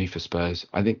annoyed me for Spurs.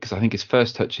 Because I think his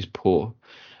first touch is poor,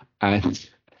 and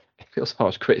it feels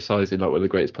harsh criticising like one of the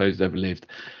greatest players who's ever lived.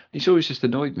 He's always just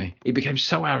annoyed me. He became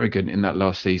so arrogant in that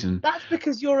last season. That's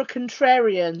because you're a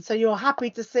contrarian, so you're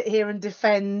happy to sit here and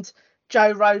defend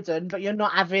Joe Roden, but you're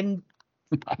not having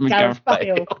I mean, Gareth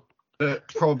Gareth Bale.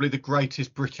 Probably the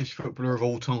greatest British footballer of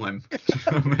all time.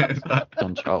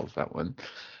 John Charles, that one.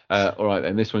 All right,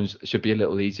 then this one should be a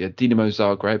little easier. Dinamo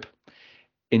Zagreb,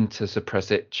 Inter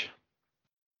Zapresic,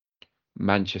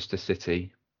 Manchester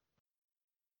City,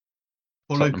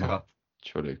 Luca.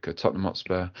 Tottenham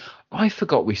Hotspur. I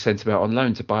forgot we sent him out on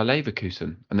loan to Bayer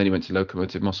Leverkusen, and then he went to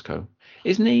Lokomotiv Moscow.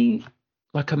 Isn't he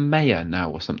like a mayor now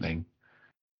or something?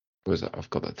 Or is that, I've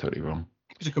got that totally wrong.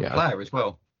 He's a good player as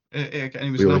well. And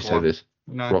he was We always another say one. this.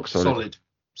 No, Rock solid.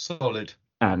 Solid.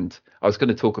 And I was going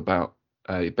to talk about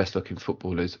best looking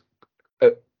footballers.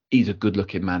 He's a good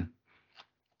looking man.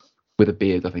 With a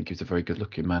beard, I think he's a very good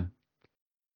looking man.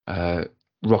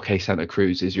 Roque Santa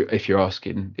Cruz is if you're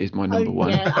asking, is my number one.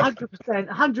 Yeah,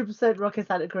 100% Roque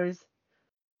Santa Cruz.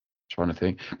 Trying to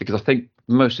think, because I think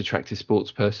the most attractive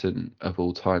sports person of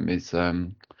all time is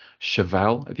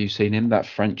Cheval. Have you seen him? That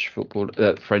French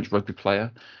French rugby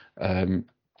player.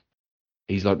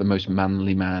 He's like the most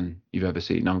manly man you've ever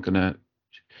seen. I'm gonna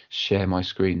share my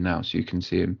screen now so you can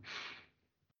see him.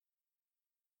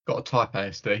 Got a type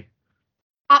ASD.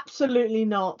 Absolutely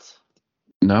not.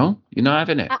 No, you're not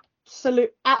having it.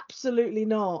 Absolutely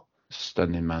not.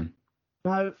 Stunning man.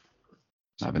 No.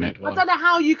 Having it. I don't know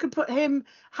how you could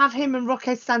have him and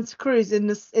Roque Santa Cruz in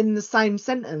the same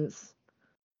sentence.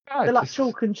 They're like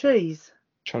chalk and cheese.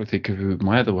 Trying to think of who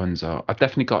my other ones are. I've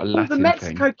definitely got a Latin the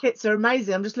Mexico thing. kits are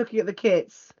amazing. I'm just looking at the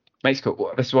kits.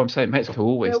 Mexico. That's what I'm saying. Mexico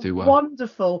always They're do well.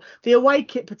 wonderful. The away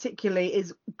kit particularly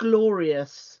is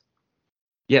glorious.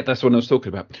 Yeah, that's what I was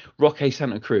talking about. Roque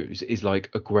Santa Cruz is like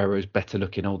Aguero's better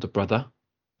looking older brother.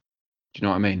 Do you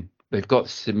know what I mean? They've got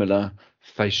similar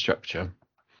face structure.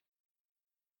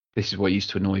 This is what used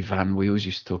to annoy Van. We always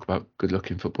used to talk about good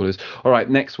looking footballers. All right,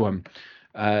 next one.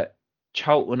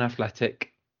 Charlton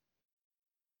Athletic,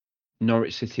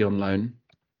 Norwich City on loan,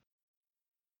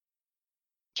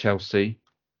 Chelsea,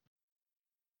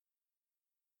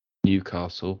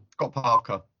 Newcastle, Scott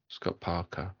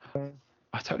Parker.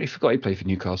 I totally forgot he played for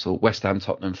Newcastle, West Ham,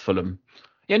 Tottenham, Fulham.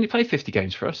 He only played 50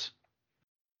 games for us.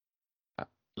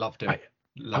 Loved him.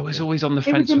 I was always on the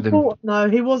He fence was with him. important. No,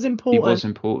 he was important. He was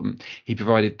important. He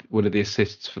provided one of the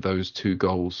assists for those 2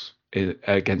 goals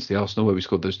against the Arsenal, where we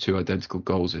scored those 2 identical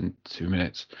goals in 2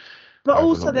 minutes. But However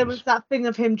also long there it was that thing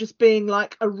of him just being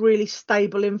like a really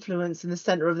stable influence in the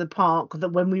centre of the park, that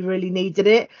when we really needed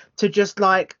it to just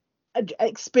like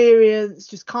experience,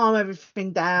 just calm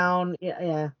everything down.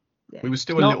 Yeah. We were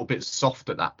still a little bit soft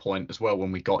at that point as well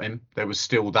when we got him. There was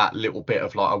still that little bit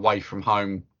of like away from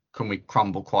home. Can we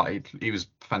crumble quite? He was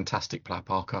a fantastic player,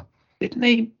 Parker. Didn't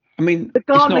he? I mean, The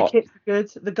Ghana kits are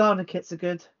good. The Ghana kits are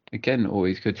good. Again,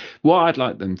 always good. What I'd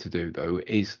like them to do, though,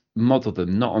 is model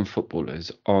them not on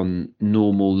footballers, on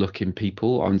normal looking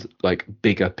people, on like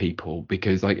bigger people,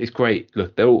 because like it's great.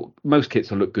 Look, most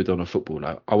kits will look good on a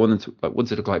footballer. I want them to like, what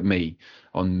does it look like me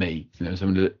on me? You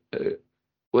know,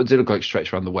 what does it look like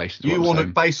stretched around the waist? You want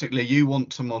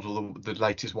to model the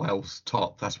latest Wales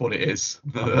top. That's what it is.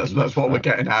 That's what we're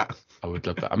getting at. I would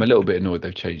love that. I'm a little bit annoyed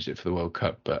they've changed it for the World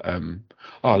Cup, but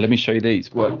let me show you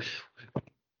these. Well,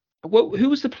 who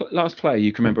was the last player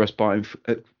you can remember us buying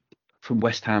from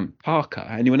West Ham? Parker.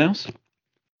 Anyone else? I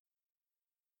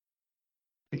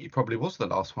think he probably was the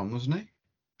last one, wasn't he?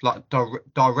 Like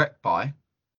direct buy.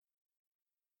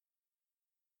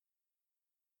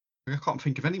 I can't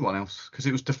think of anyone else because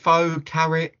it was Defoe,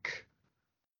 Carrick.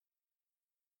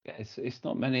 Yeah, it's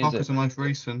not many, is Parker's it? the most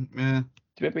recent. Yeah.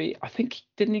 Do you remember? I think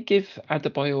didn't he give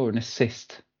Adebayor an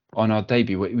assist on our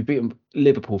debut? We beat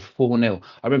Liverpool 4-0.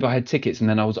 I remember I had tickets, and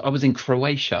then I was in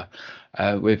Croatia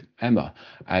with Emma,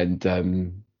 and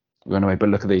we went away. But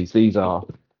look at these. These are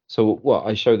so what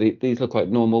I show. These look like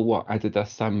normal Adidas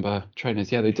Samba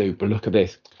trainers. Yeah, they do. But look at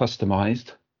this,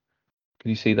 customized. Can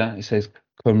you see that? It says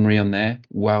Cymru on there.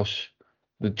 Welsh,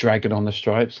 the dragon on the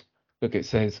stripes. Look, it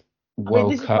says I mean,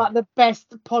 World this is Cup. like the best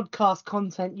podcast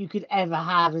content you could ever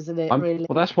have, isn't it? Really.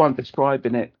 Well, that's why I'm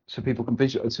describing it so people can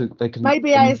visual, so they can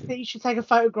Maybe ASD, you should take a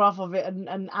photograph of it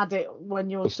and add it when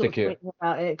you're We'll sort of stick it. tweeting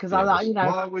about it, because Yeah, I like,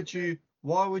 we'll-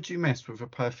 Why would you mess with a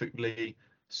perfectly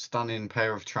stunning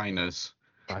pair of trainers?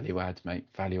 value add, mate.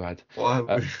 Value add. Why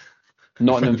would...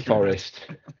 Nottingham Value add. Forest.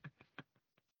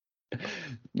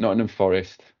 Nottingham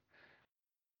Forest.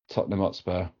 Tottenham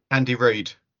Hotspur. Andy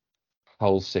Reid.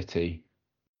 Hull City.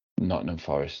 Nottingham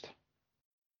Forest.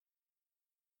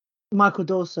 Michael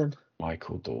Dawson.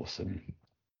 Michael Dawson.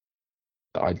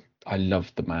 I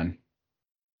love the man.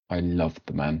 I love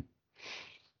the man.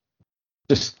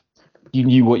 Just you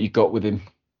knew what you got with him.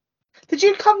 Did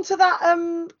you come to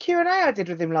that Q&A I did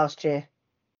with him last year?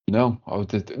 No, I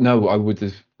would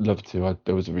have loved to.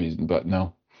 There was a reason, but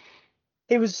no.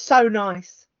 He was so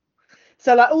nice.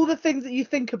 So like all the things that you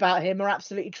think about him are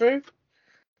absolutely true.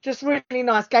 Just really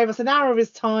nice. Gave us an hour of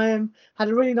his time. Had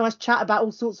a really nice chat about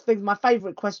all sorts of things. My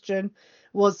favourite question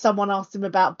was someone asked him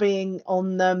about being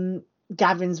on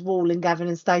Gavin's wall in Gavin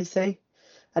and Stacey,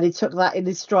 and he took that in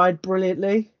his stride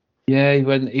brilliantly. Yeah,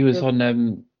 when he was Yeah.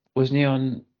 on, wasn't he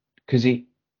on? Because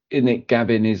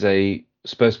Gavin is a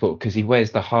Spurs supporter because he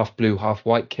wears the half blue, half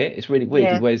white kit. It's really weird.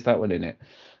 Yeah. He wears that one in it,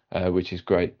 which is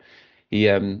great.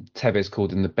 Tevez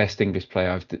called him the best English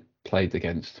player I've played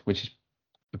against, which is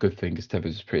a good thing because Tevez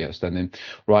is pretty outstanding.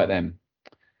 Right then,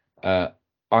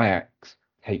 Ajax,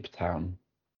 Cape Town,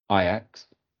 Ajax,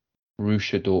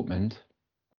 Borussia Dortmund,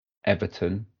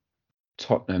 Everton,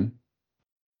 Tottenham,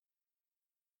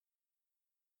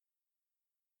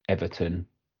 Everton,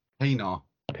 Pienaar.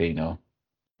 Pienaar.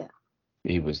 Yeah.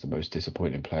 He was the most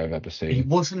disappointing player I've ever seen. He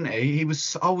wasn't. He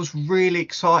was. I was really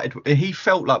excited. He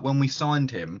felt like when we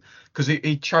signed him, because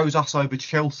he chose us over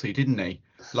Chelsea, didn't he?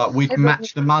 Like we'd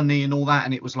matched the money and all that,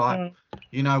 and it was like,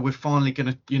 we're finally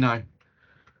gonna,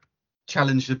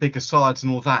 challenge the bigger sides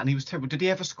and all that. And he was terrible. Did he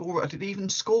ever score? Did he even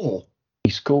score? He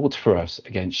scored for us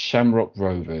against Shamrock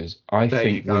Rovers. I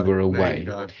think we were away,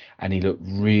 and he looked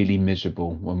really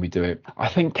miserable when we do it. I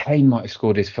think Kane might have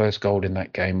scored his first goal in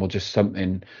that game, or just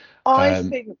something. I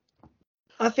think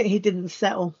he didn't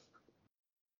settle.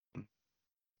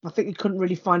 I think he couldn't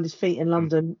really find his feet in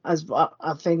London, as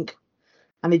I think,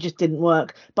 and it just didn't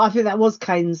work. But I think that was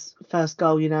Kane's first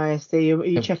goal. ASD. Are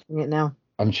you checking it now?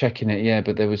 I'm checking it, yeah,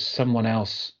 but there was someone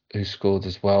else who scored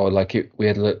as well.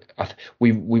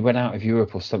 We went out of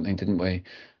Europe or something, didn't we?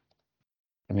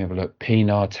 Let me have a look.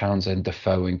 Pienaar, Townsend,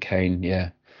 Defoe, and Kane. Yeah,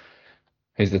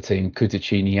 here's the team: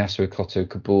 Kutachini, Yasuo Koto,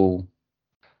 Kabul,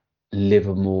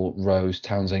 Livermore, Rose,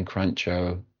 Townsend,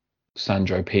 Crancho,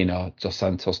 Sandro, Pienaar, Dos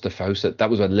Santos, Defoe. So that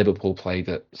was when Liverpool played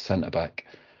at centre back.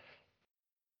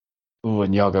 Oh,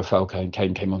 and Iago Falcao and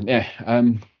Kane came on. Yeah,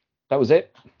 that was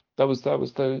it. That was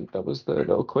the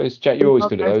little quiz. Jack, you're always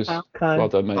good at those. Well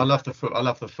done, mate. I love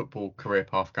the football career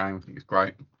path game. I think it's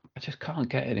great. I just can't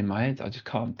get it in my head. I just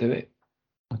can't do it.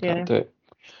 I can't do it.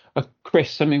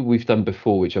 Chris, something we've done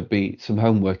before, which I'd be some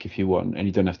homework if you want, and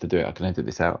you don't have to do it. I can edit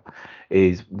this out.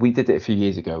 Is we did it a few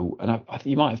years ago, and I think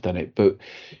you might have done it, but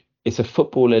it's a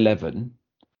football 11,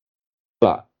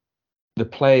 but the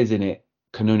players in it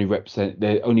can only represent.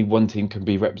 Only one team can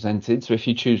be represented. So if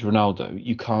you choose Ronaldo,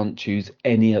 you can't choose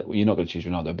any. Well, you're not going to choose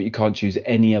Ronaldo, but you can't choose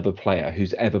any other player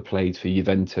who's ever played for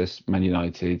Juventus, Man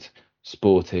United,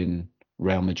 Sporting,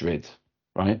 Real Madrid,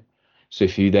 right? So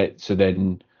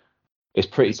then it's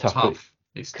pretty tough.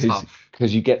 It's tough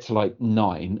because you get to like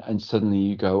 9 and suddenly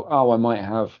you go, oh, I might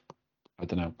have, I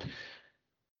don't know,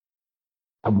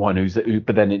 and one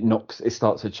but then it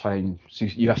starts to change. So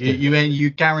you have to. You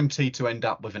guarantee to end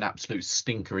up with an absolute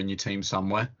stinker in your team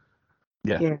somewhere.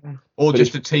 Yeah. Or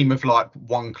just a team of like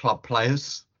one club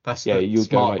players. That's the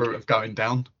smart route of going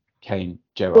down. Kane,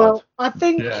 Gerrard. Well, I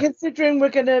think considering we're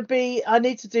going to be, I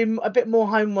need to do a bit more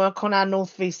homework on our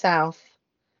North v South.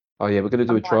 Oh yeah, we're going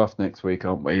to do a draft next week,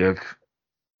 aren't we? Of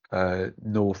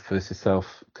North versus South.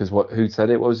 Because who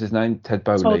said it? What was his name? Ted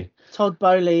Bowley. Todd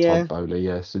Bowley, yeah. Todd Bowley,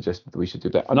 yeah. Suggested that we should do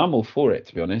that, and I'm all for it,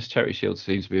 to be honest. Charity Shield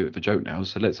seems to be a bit of a joke now,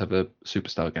 so let's have a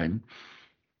superstar game.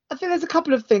 I think there's a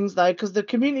couple of things though, because the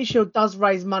Community Shield does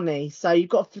raise money, so you've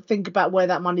got to think about where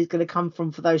that money is going to come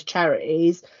from for those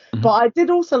charities. Mhm. But I did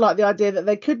also like the idea that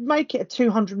they could make it a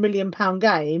 £200 million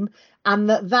game, and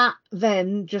that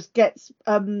then just gets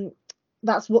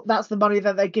that's the money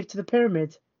that they give to the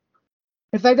pyramid.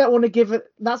 If they don't want to give it,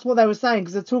 that's what they were saying,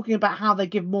 because they're talking about how they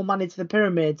give more money to the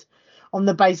pyramid on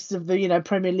the basis of the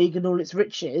Premier League and all its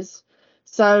riches.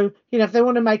 So if they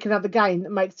want to make another game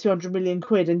that makes 200 million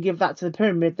quid and give that to the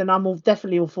pyramid, then I'm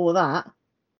definitely all for that.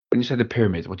 When you say the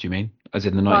pyramid, what do you mean? As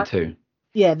in the Right. 92?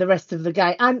 Yeah, the rest of the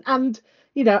game, and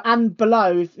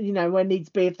below, if where needs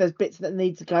be, if there's bits that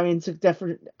need to go into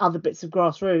different other bits of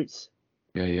grassroots.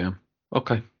 Yeah.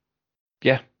 Okay.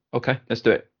 Yeah. Okay. Let's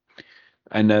do it.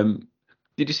 And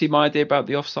did you see my idea about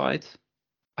the offside?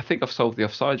 I think I've solved the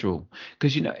offside rule,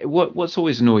 because what's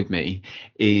always annoyed me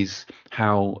is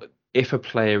how if a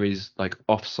player is like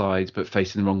offside but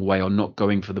facing the wrong way or not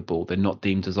going for the ball, they're not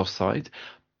deemed as offside.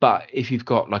 But if you've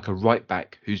got like a right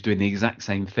back who's doing the exact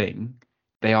same thing,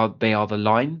 they are the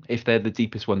line. If they're the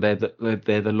deepest one, they're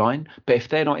the line. But if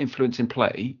they're not influencing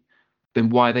play, then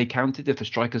why are they counted if the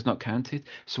striker's not counted?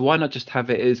 So why not just have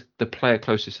it as the player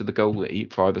closest to the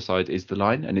goalie for either side is the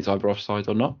line, and it's either offside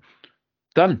or not?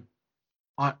 Done.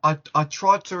 I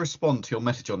tried to respond to your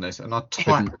message on this, and I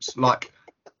typed like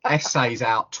essays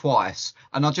out twice,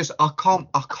 and I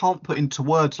can't put into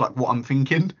words like what I'm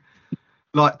thinking,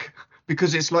 like,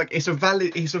 because it's a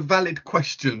valid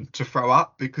question to throw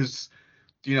up, because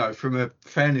from a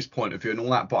fairness point of view and all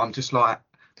that, but I'm just like,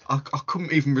 I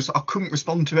couldn't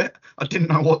respond to it. I didn't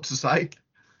know what to say.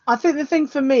 I think the thing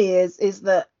for me is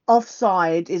that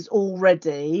offside is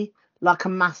already like a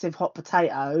massive hot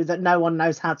potato that no one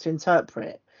knows how to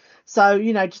interpret. So,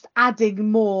 just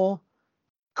adding more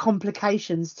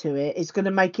complications to it is going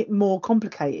to make it more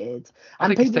complicated. I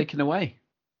think it's taken away.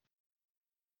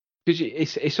 Because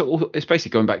it's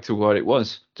basically going back to what it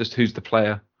was. Just who's the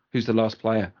player, who's the last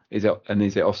player, is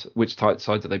it off, which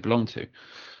side do they belong to?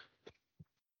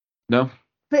 No.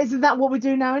 But isn't that what we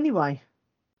do now anyway?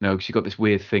 No, because you've got this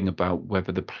weird thing about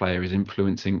whether the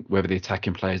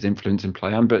attacking player is influencing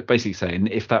play. I'm basically saying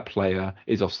if that player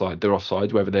is offside, they're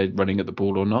offside, whether they're running at the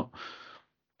ball or not,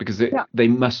 because they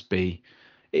must be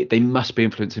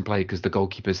influencing play because the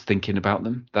goalkeeper's thinking about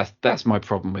them. That's my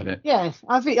problem with it. Yeah,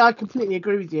 I think I completely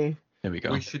agree with you. There we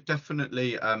go. We should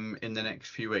definitely, in the next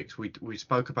few weeks, we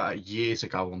spoke about it years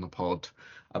ago on the pod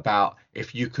about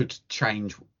if you could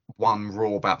change one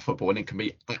rule about football, and it can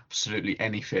be absolutely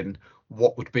anything,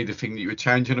 what would be the thing that you would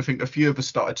change? And I think a few of us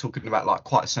started talking about like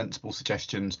quite sensible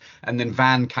suggestions, and then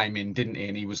Van came in, didn't he?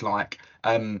 And he was like,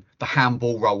 the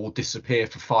handball role will disappear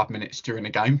for 5 minutes during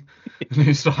a game. And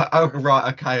it's like, oh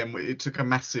right, okay. And it took a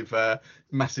massive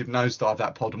nosedive,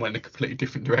 that pod, and went in a completely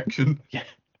different direction. Yeah.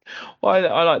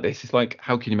 Well, I like this. It's like,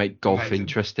 how can you make golf Amazing.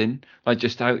 Interesting? Like,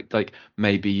 just how, like,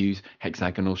 maybe use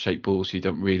hexagonal shaped balls so you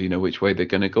don't really know which way they're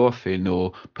going to go off in,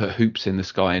 or put hoops in the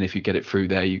sky, and if you get it through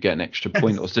there, you get an extra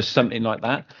point, or just something like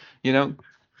that,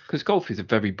 because golf is a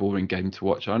very boring game to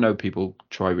watch. I know people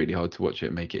try really hard to watch it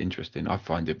and make it interesting. I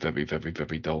find it very, very,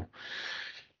 very dull.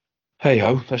 Hey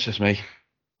ho, that's just me.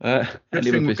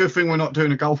 Good thing we're not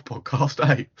doing a golf podcast,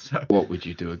 eh? So. What would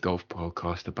you do a golf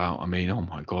podcast about? I mean, oh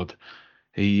my God.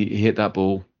 He hit that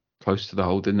ball close to the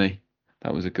hole, didn't he?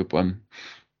 That was a good one.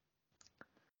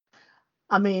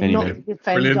 I mean, Anyway,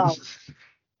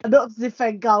 not to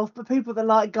defend golf, but people that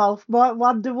like golf might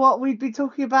wonder what we'd be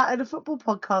talking about in a football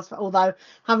podcast. Although,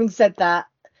 having said that,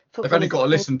 they've only got to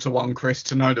listen to one, Chris,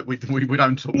 to know that we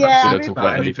don't talk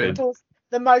about anything.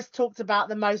 The most talked about,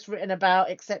 the most written about,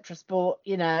 etc. Sport,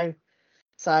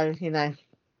 So,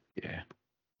 Yeah.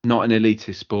 Not an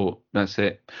elitist sport. That's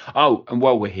it. Oh, and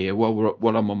while we're here,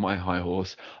 while I'm on my high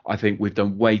horse, I think we've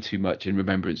done way too much in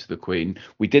remembrance of the Queen.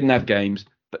 We didn't have games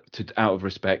out of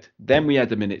respect. Then we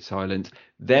had a minute silence.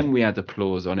 Then we had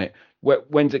applause on it.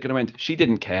 When's it going to end? She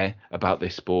didn't care about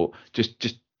this sport.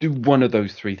 Just do one of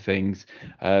those three things.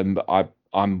 I'm glad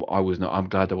I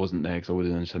wasn't there, because I would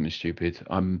have done something stupid.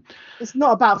 It's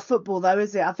not about football though,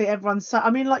 is it? I think everyone's so. I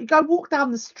mean, like, you go walk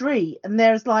down the street and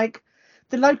there's like,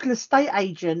 the local estate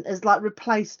agent has like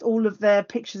replaced all of their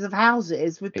pictures of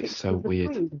houses with pictures. It's so of the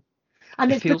weird. Queen.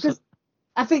 And it's because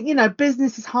I think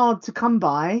business is hard to come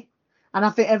by, and I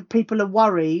think people are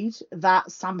worried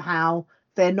that somehow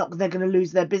they're going to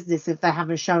lose their business if they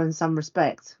haven't shown some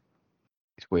respect.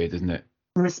 It's weird, isn't it?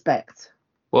 Respect.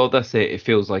 Well, that's it. It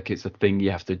feels like it's a thing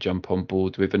you have to jump on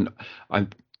board with, and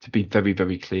to be very,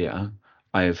 very clear,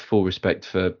 I have full respect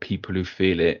for people who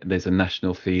feel it. There's a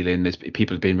national feeling. There's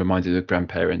people being reminded of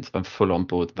grandparents. I'm full on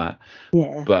board with that.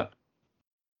 Yeah. But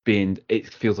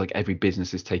it feels like every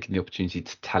business is taking the opportunity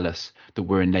to tell us that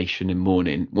we're a nation in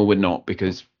mourning. Well, we're not,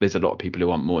 because there's a lot of people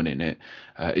who aren't mourning it,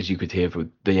 as you could hear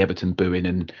with the Everton booing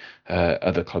and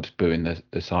other clubs booing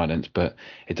the silence. But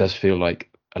it does feel like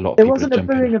a lot of There people wasn't are a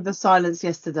jumping. booing of the silence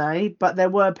yesterday, but there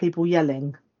were people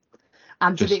yelling,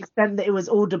 and to the extent that it was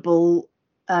audible.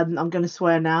 I'm going to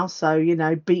swear now, so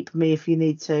beep me if you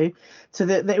need to. So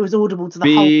that it was audible to the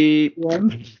Beep. whole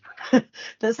room.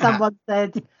 That someone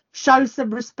said, "Show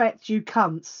some respect, you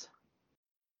cunts,"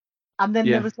 and then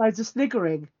there was loads of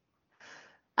sniggering.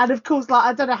 And of course,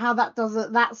 I don't know how that does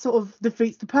it. That sort of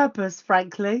defeats the purpose,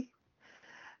 frankly.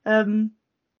 Yeah,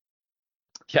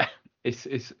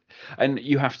 it's and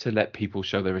you have to let people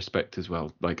show their respect as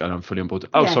well. And I'm fully on board.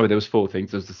 Oh, sorry, there was 4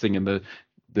 things. There was the singing the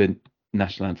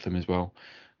national anthem as well.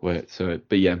 Had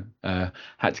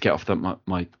to get off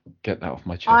that get that off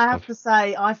my chest. I have to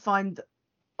say,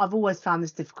 I've always found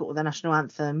this difficult with the national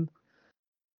anthem.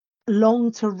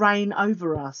 Long to reign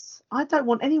over us. I don't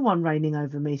want anyone reigning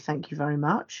over me. Thank you very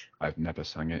much. I've never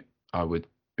sung it. I would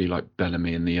be like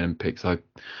Bellamy in the Olympics. I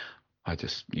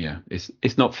just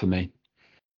it's not for me.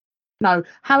 No.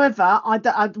 However,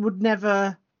 I would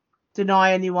never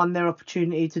deny anyone their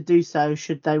opportunity to do so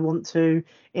should they want to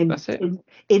in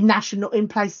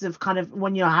places of kind of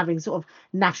when you're having sort of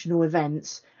national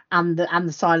events and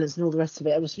the silence and all the rest of it.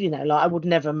 It was I would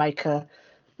never make a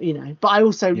but I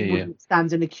also wouldn't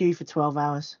stand in a queue for 12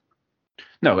 hours.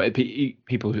 No,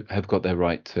 people have got their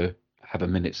right to have a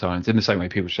minute silence in the same way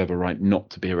people should have a right not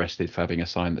to be arrested for having a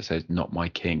sign that says "Not my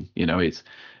king." It's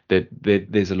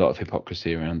there's a lot of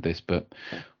hypocrisy around this, but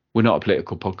we're not a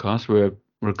political podcast. We're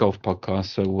a golf podcast,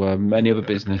 so any other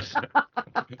business.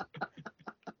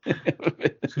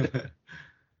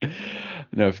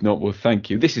 No, if not, well, thank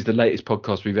you. This is the latest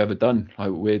podcast we've ever done.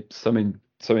 We're something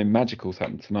magical's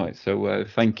happened tonight. So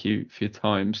thank you for your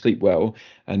time. Sleep well,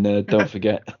 and don't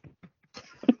forget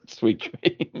sweet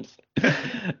dreams.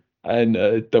 And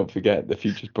don't forget, the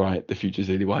future's bright. The future's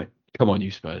really white. Come on,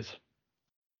 you Spurs.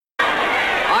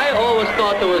 I always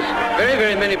thought there was very,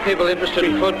 very many people interested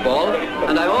in football,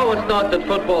 and I always thought that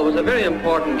football was a very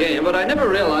important game, but I never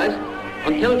realized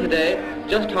until today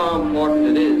just how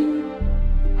important it is.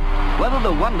 Whether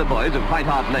the Wonder Boys of White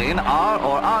Hart Lane are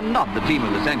or are not the team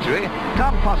of the century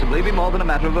can't possibly be more than a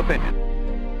matter of opinion.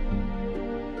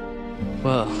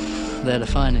 Well, they're the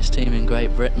finest team in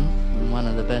Great Britain and one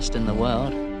of the best in the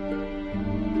world.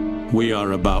 We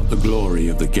are about the glory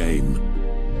of the game.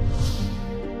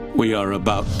 We are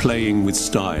about playing with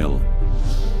style.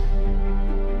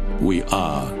 We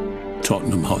are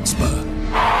Tottenham Hotspur.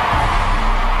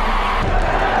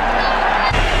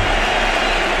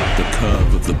 The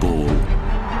curve of the ball,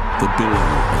 the billow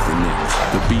of the net,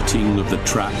 the beating of the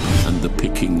trap and the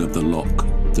picking of the lock,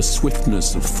 the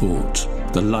swiftness of thought,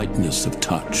 the lightness of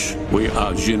touch. We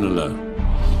are Ginola,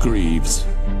 Greaves,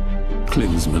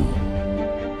 Klinsmann.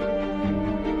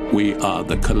 We are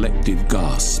the collective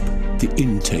gasp, the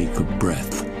intake of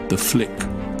breath, the flick,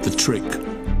 the trick,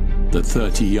 the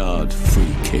 30-yard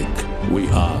free kick. We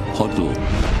are Hoddle,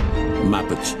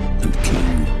 Mabbott and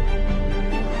King.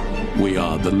 We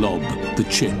are the lob, the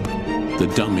chip, the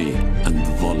dummy and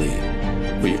the volley.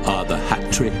 We are the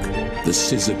hat-trick, the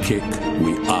scissor kick.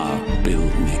 We are Bill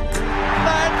Nick.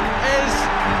 That is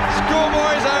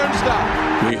schoolboy's own stuff.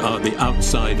 We are the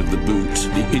outside of the boot,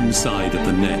 the inside of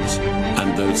the net,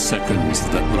 and those seconds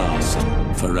that last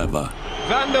forever.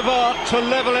 Van der Vaart to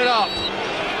level it up.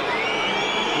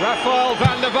 Rafael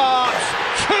van der Vaart,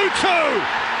 2-2.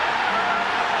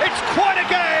 It's quite a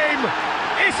game,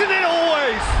 isn't it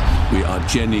always? We are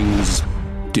Jennings,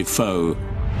 Defoe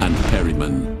and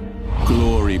Perryman.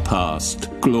 Glory past,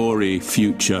 glory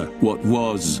future, what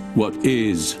was, what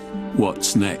is,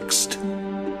 what's next.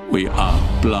 We are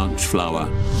Blanchflower,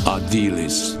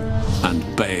 Ardiles and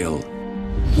Bale.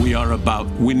 We are about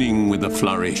winning with a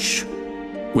flourish.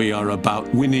 We are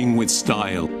about winning with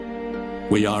style.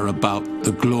 We are about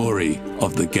the glory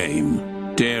of the game.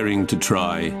 Daring to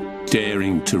try,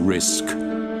 daring to risk,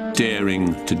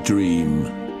 daring to dream.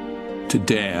 To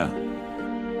dare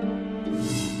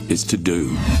is to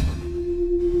do.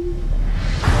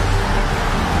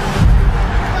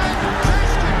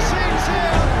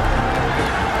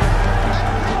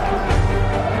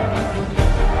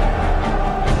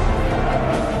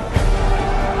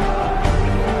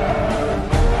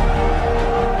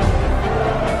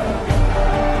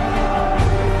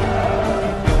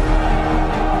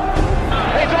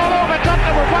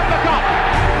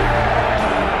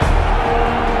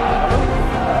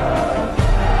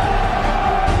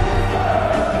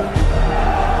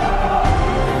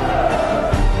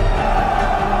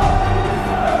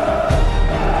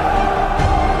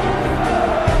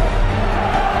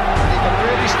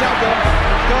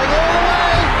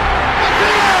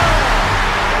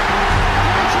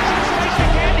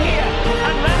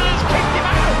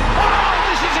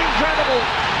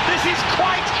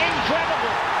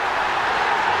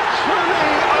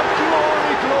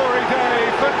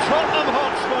 Tottenham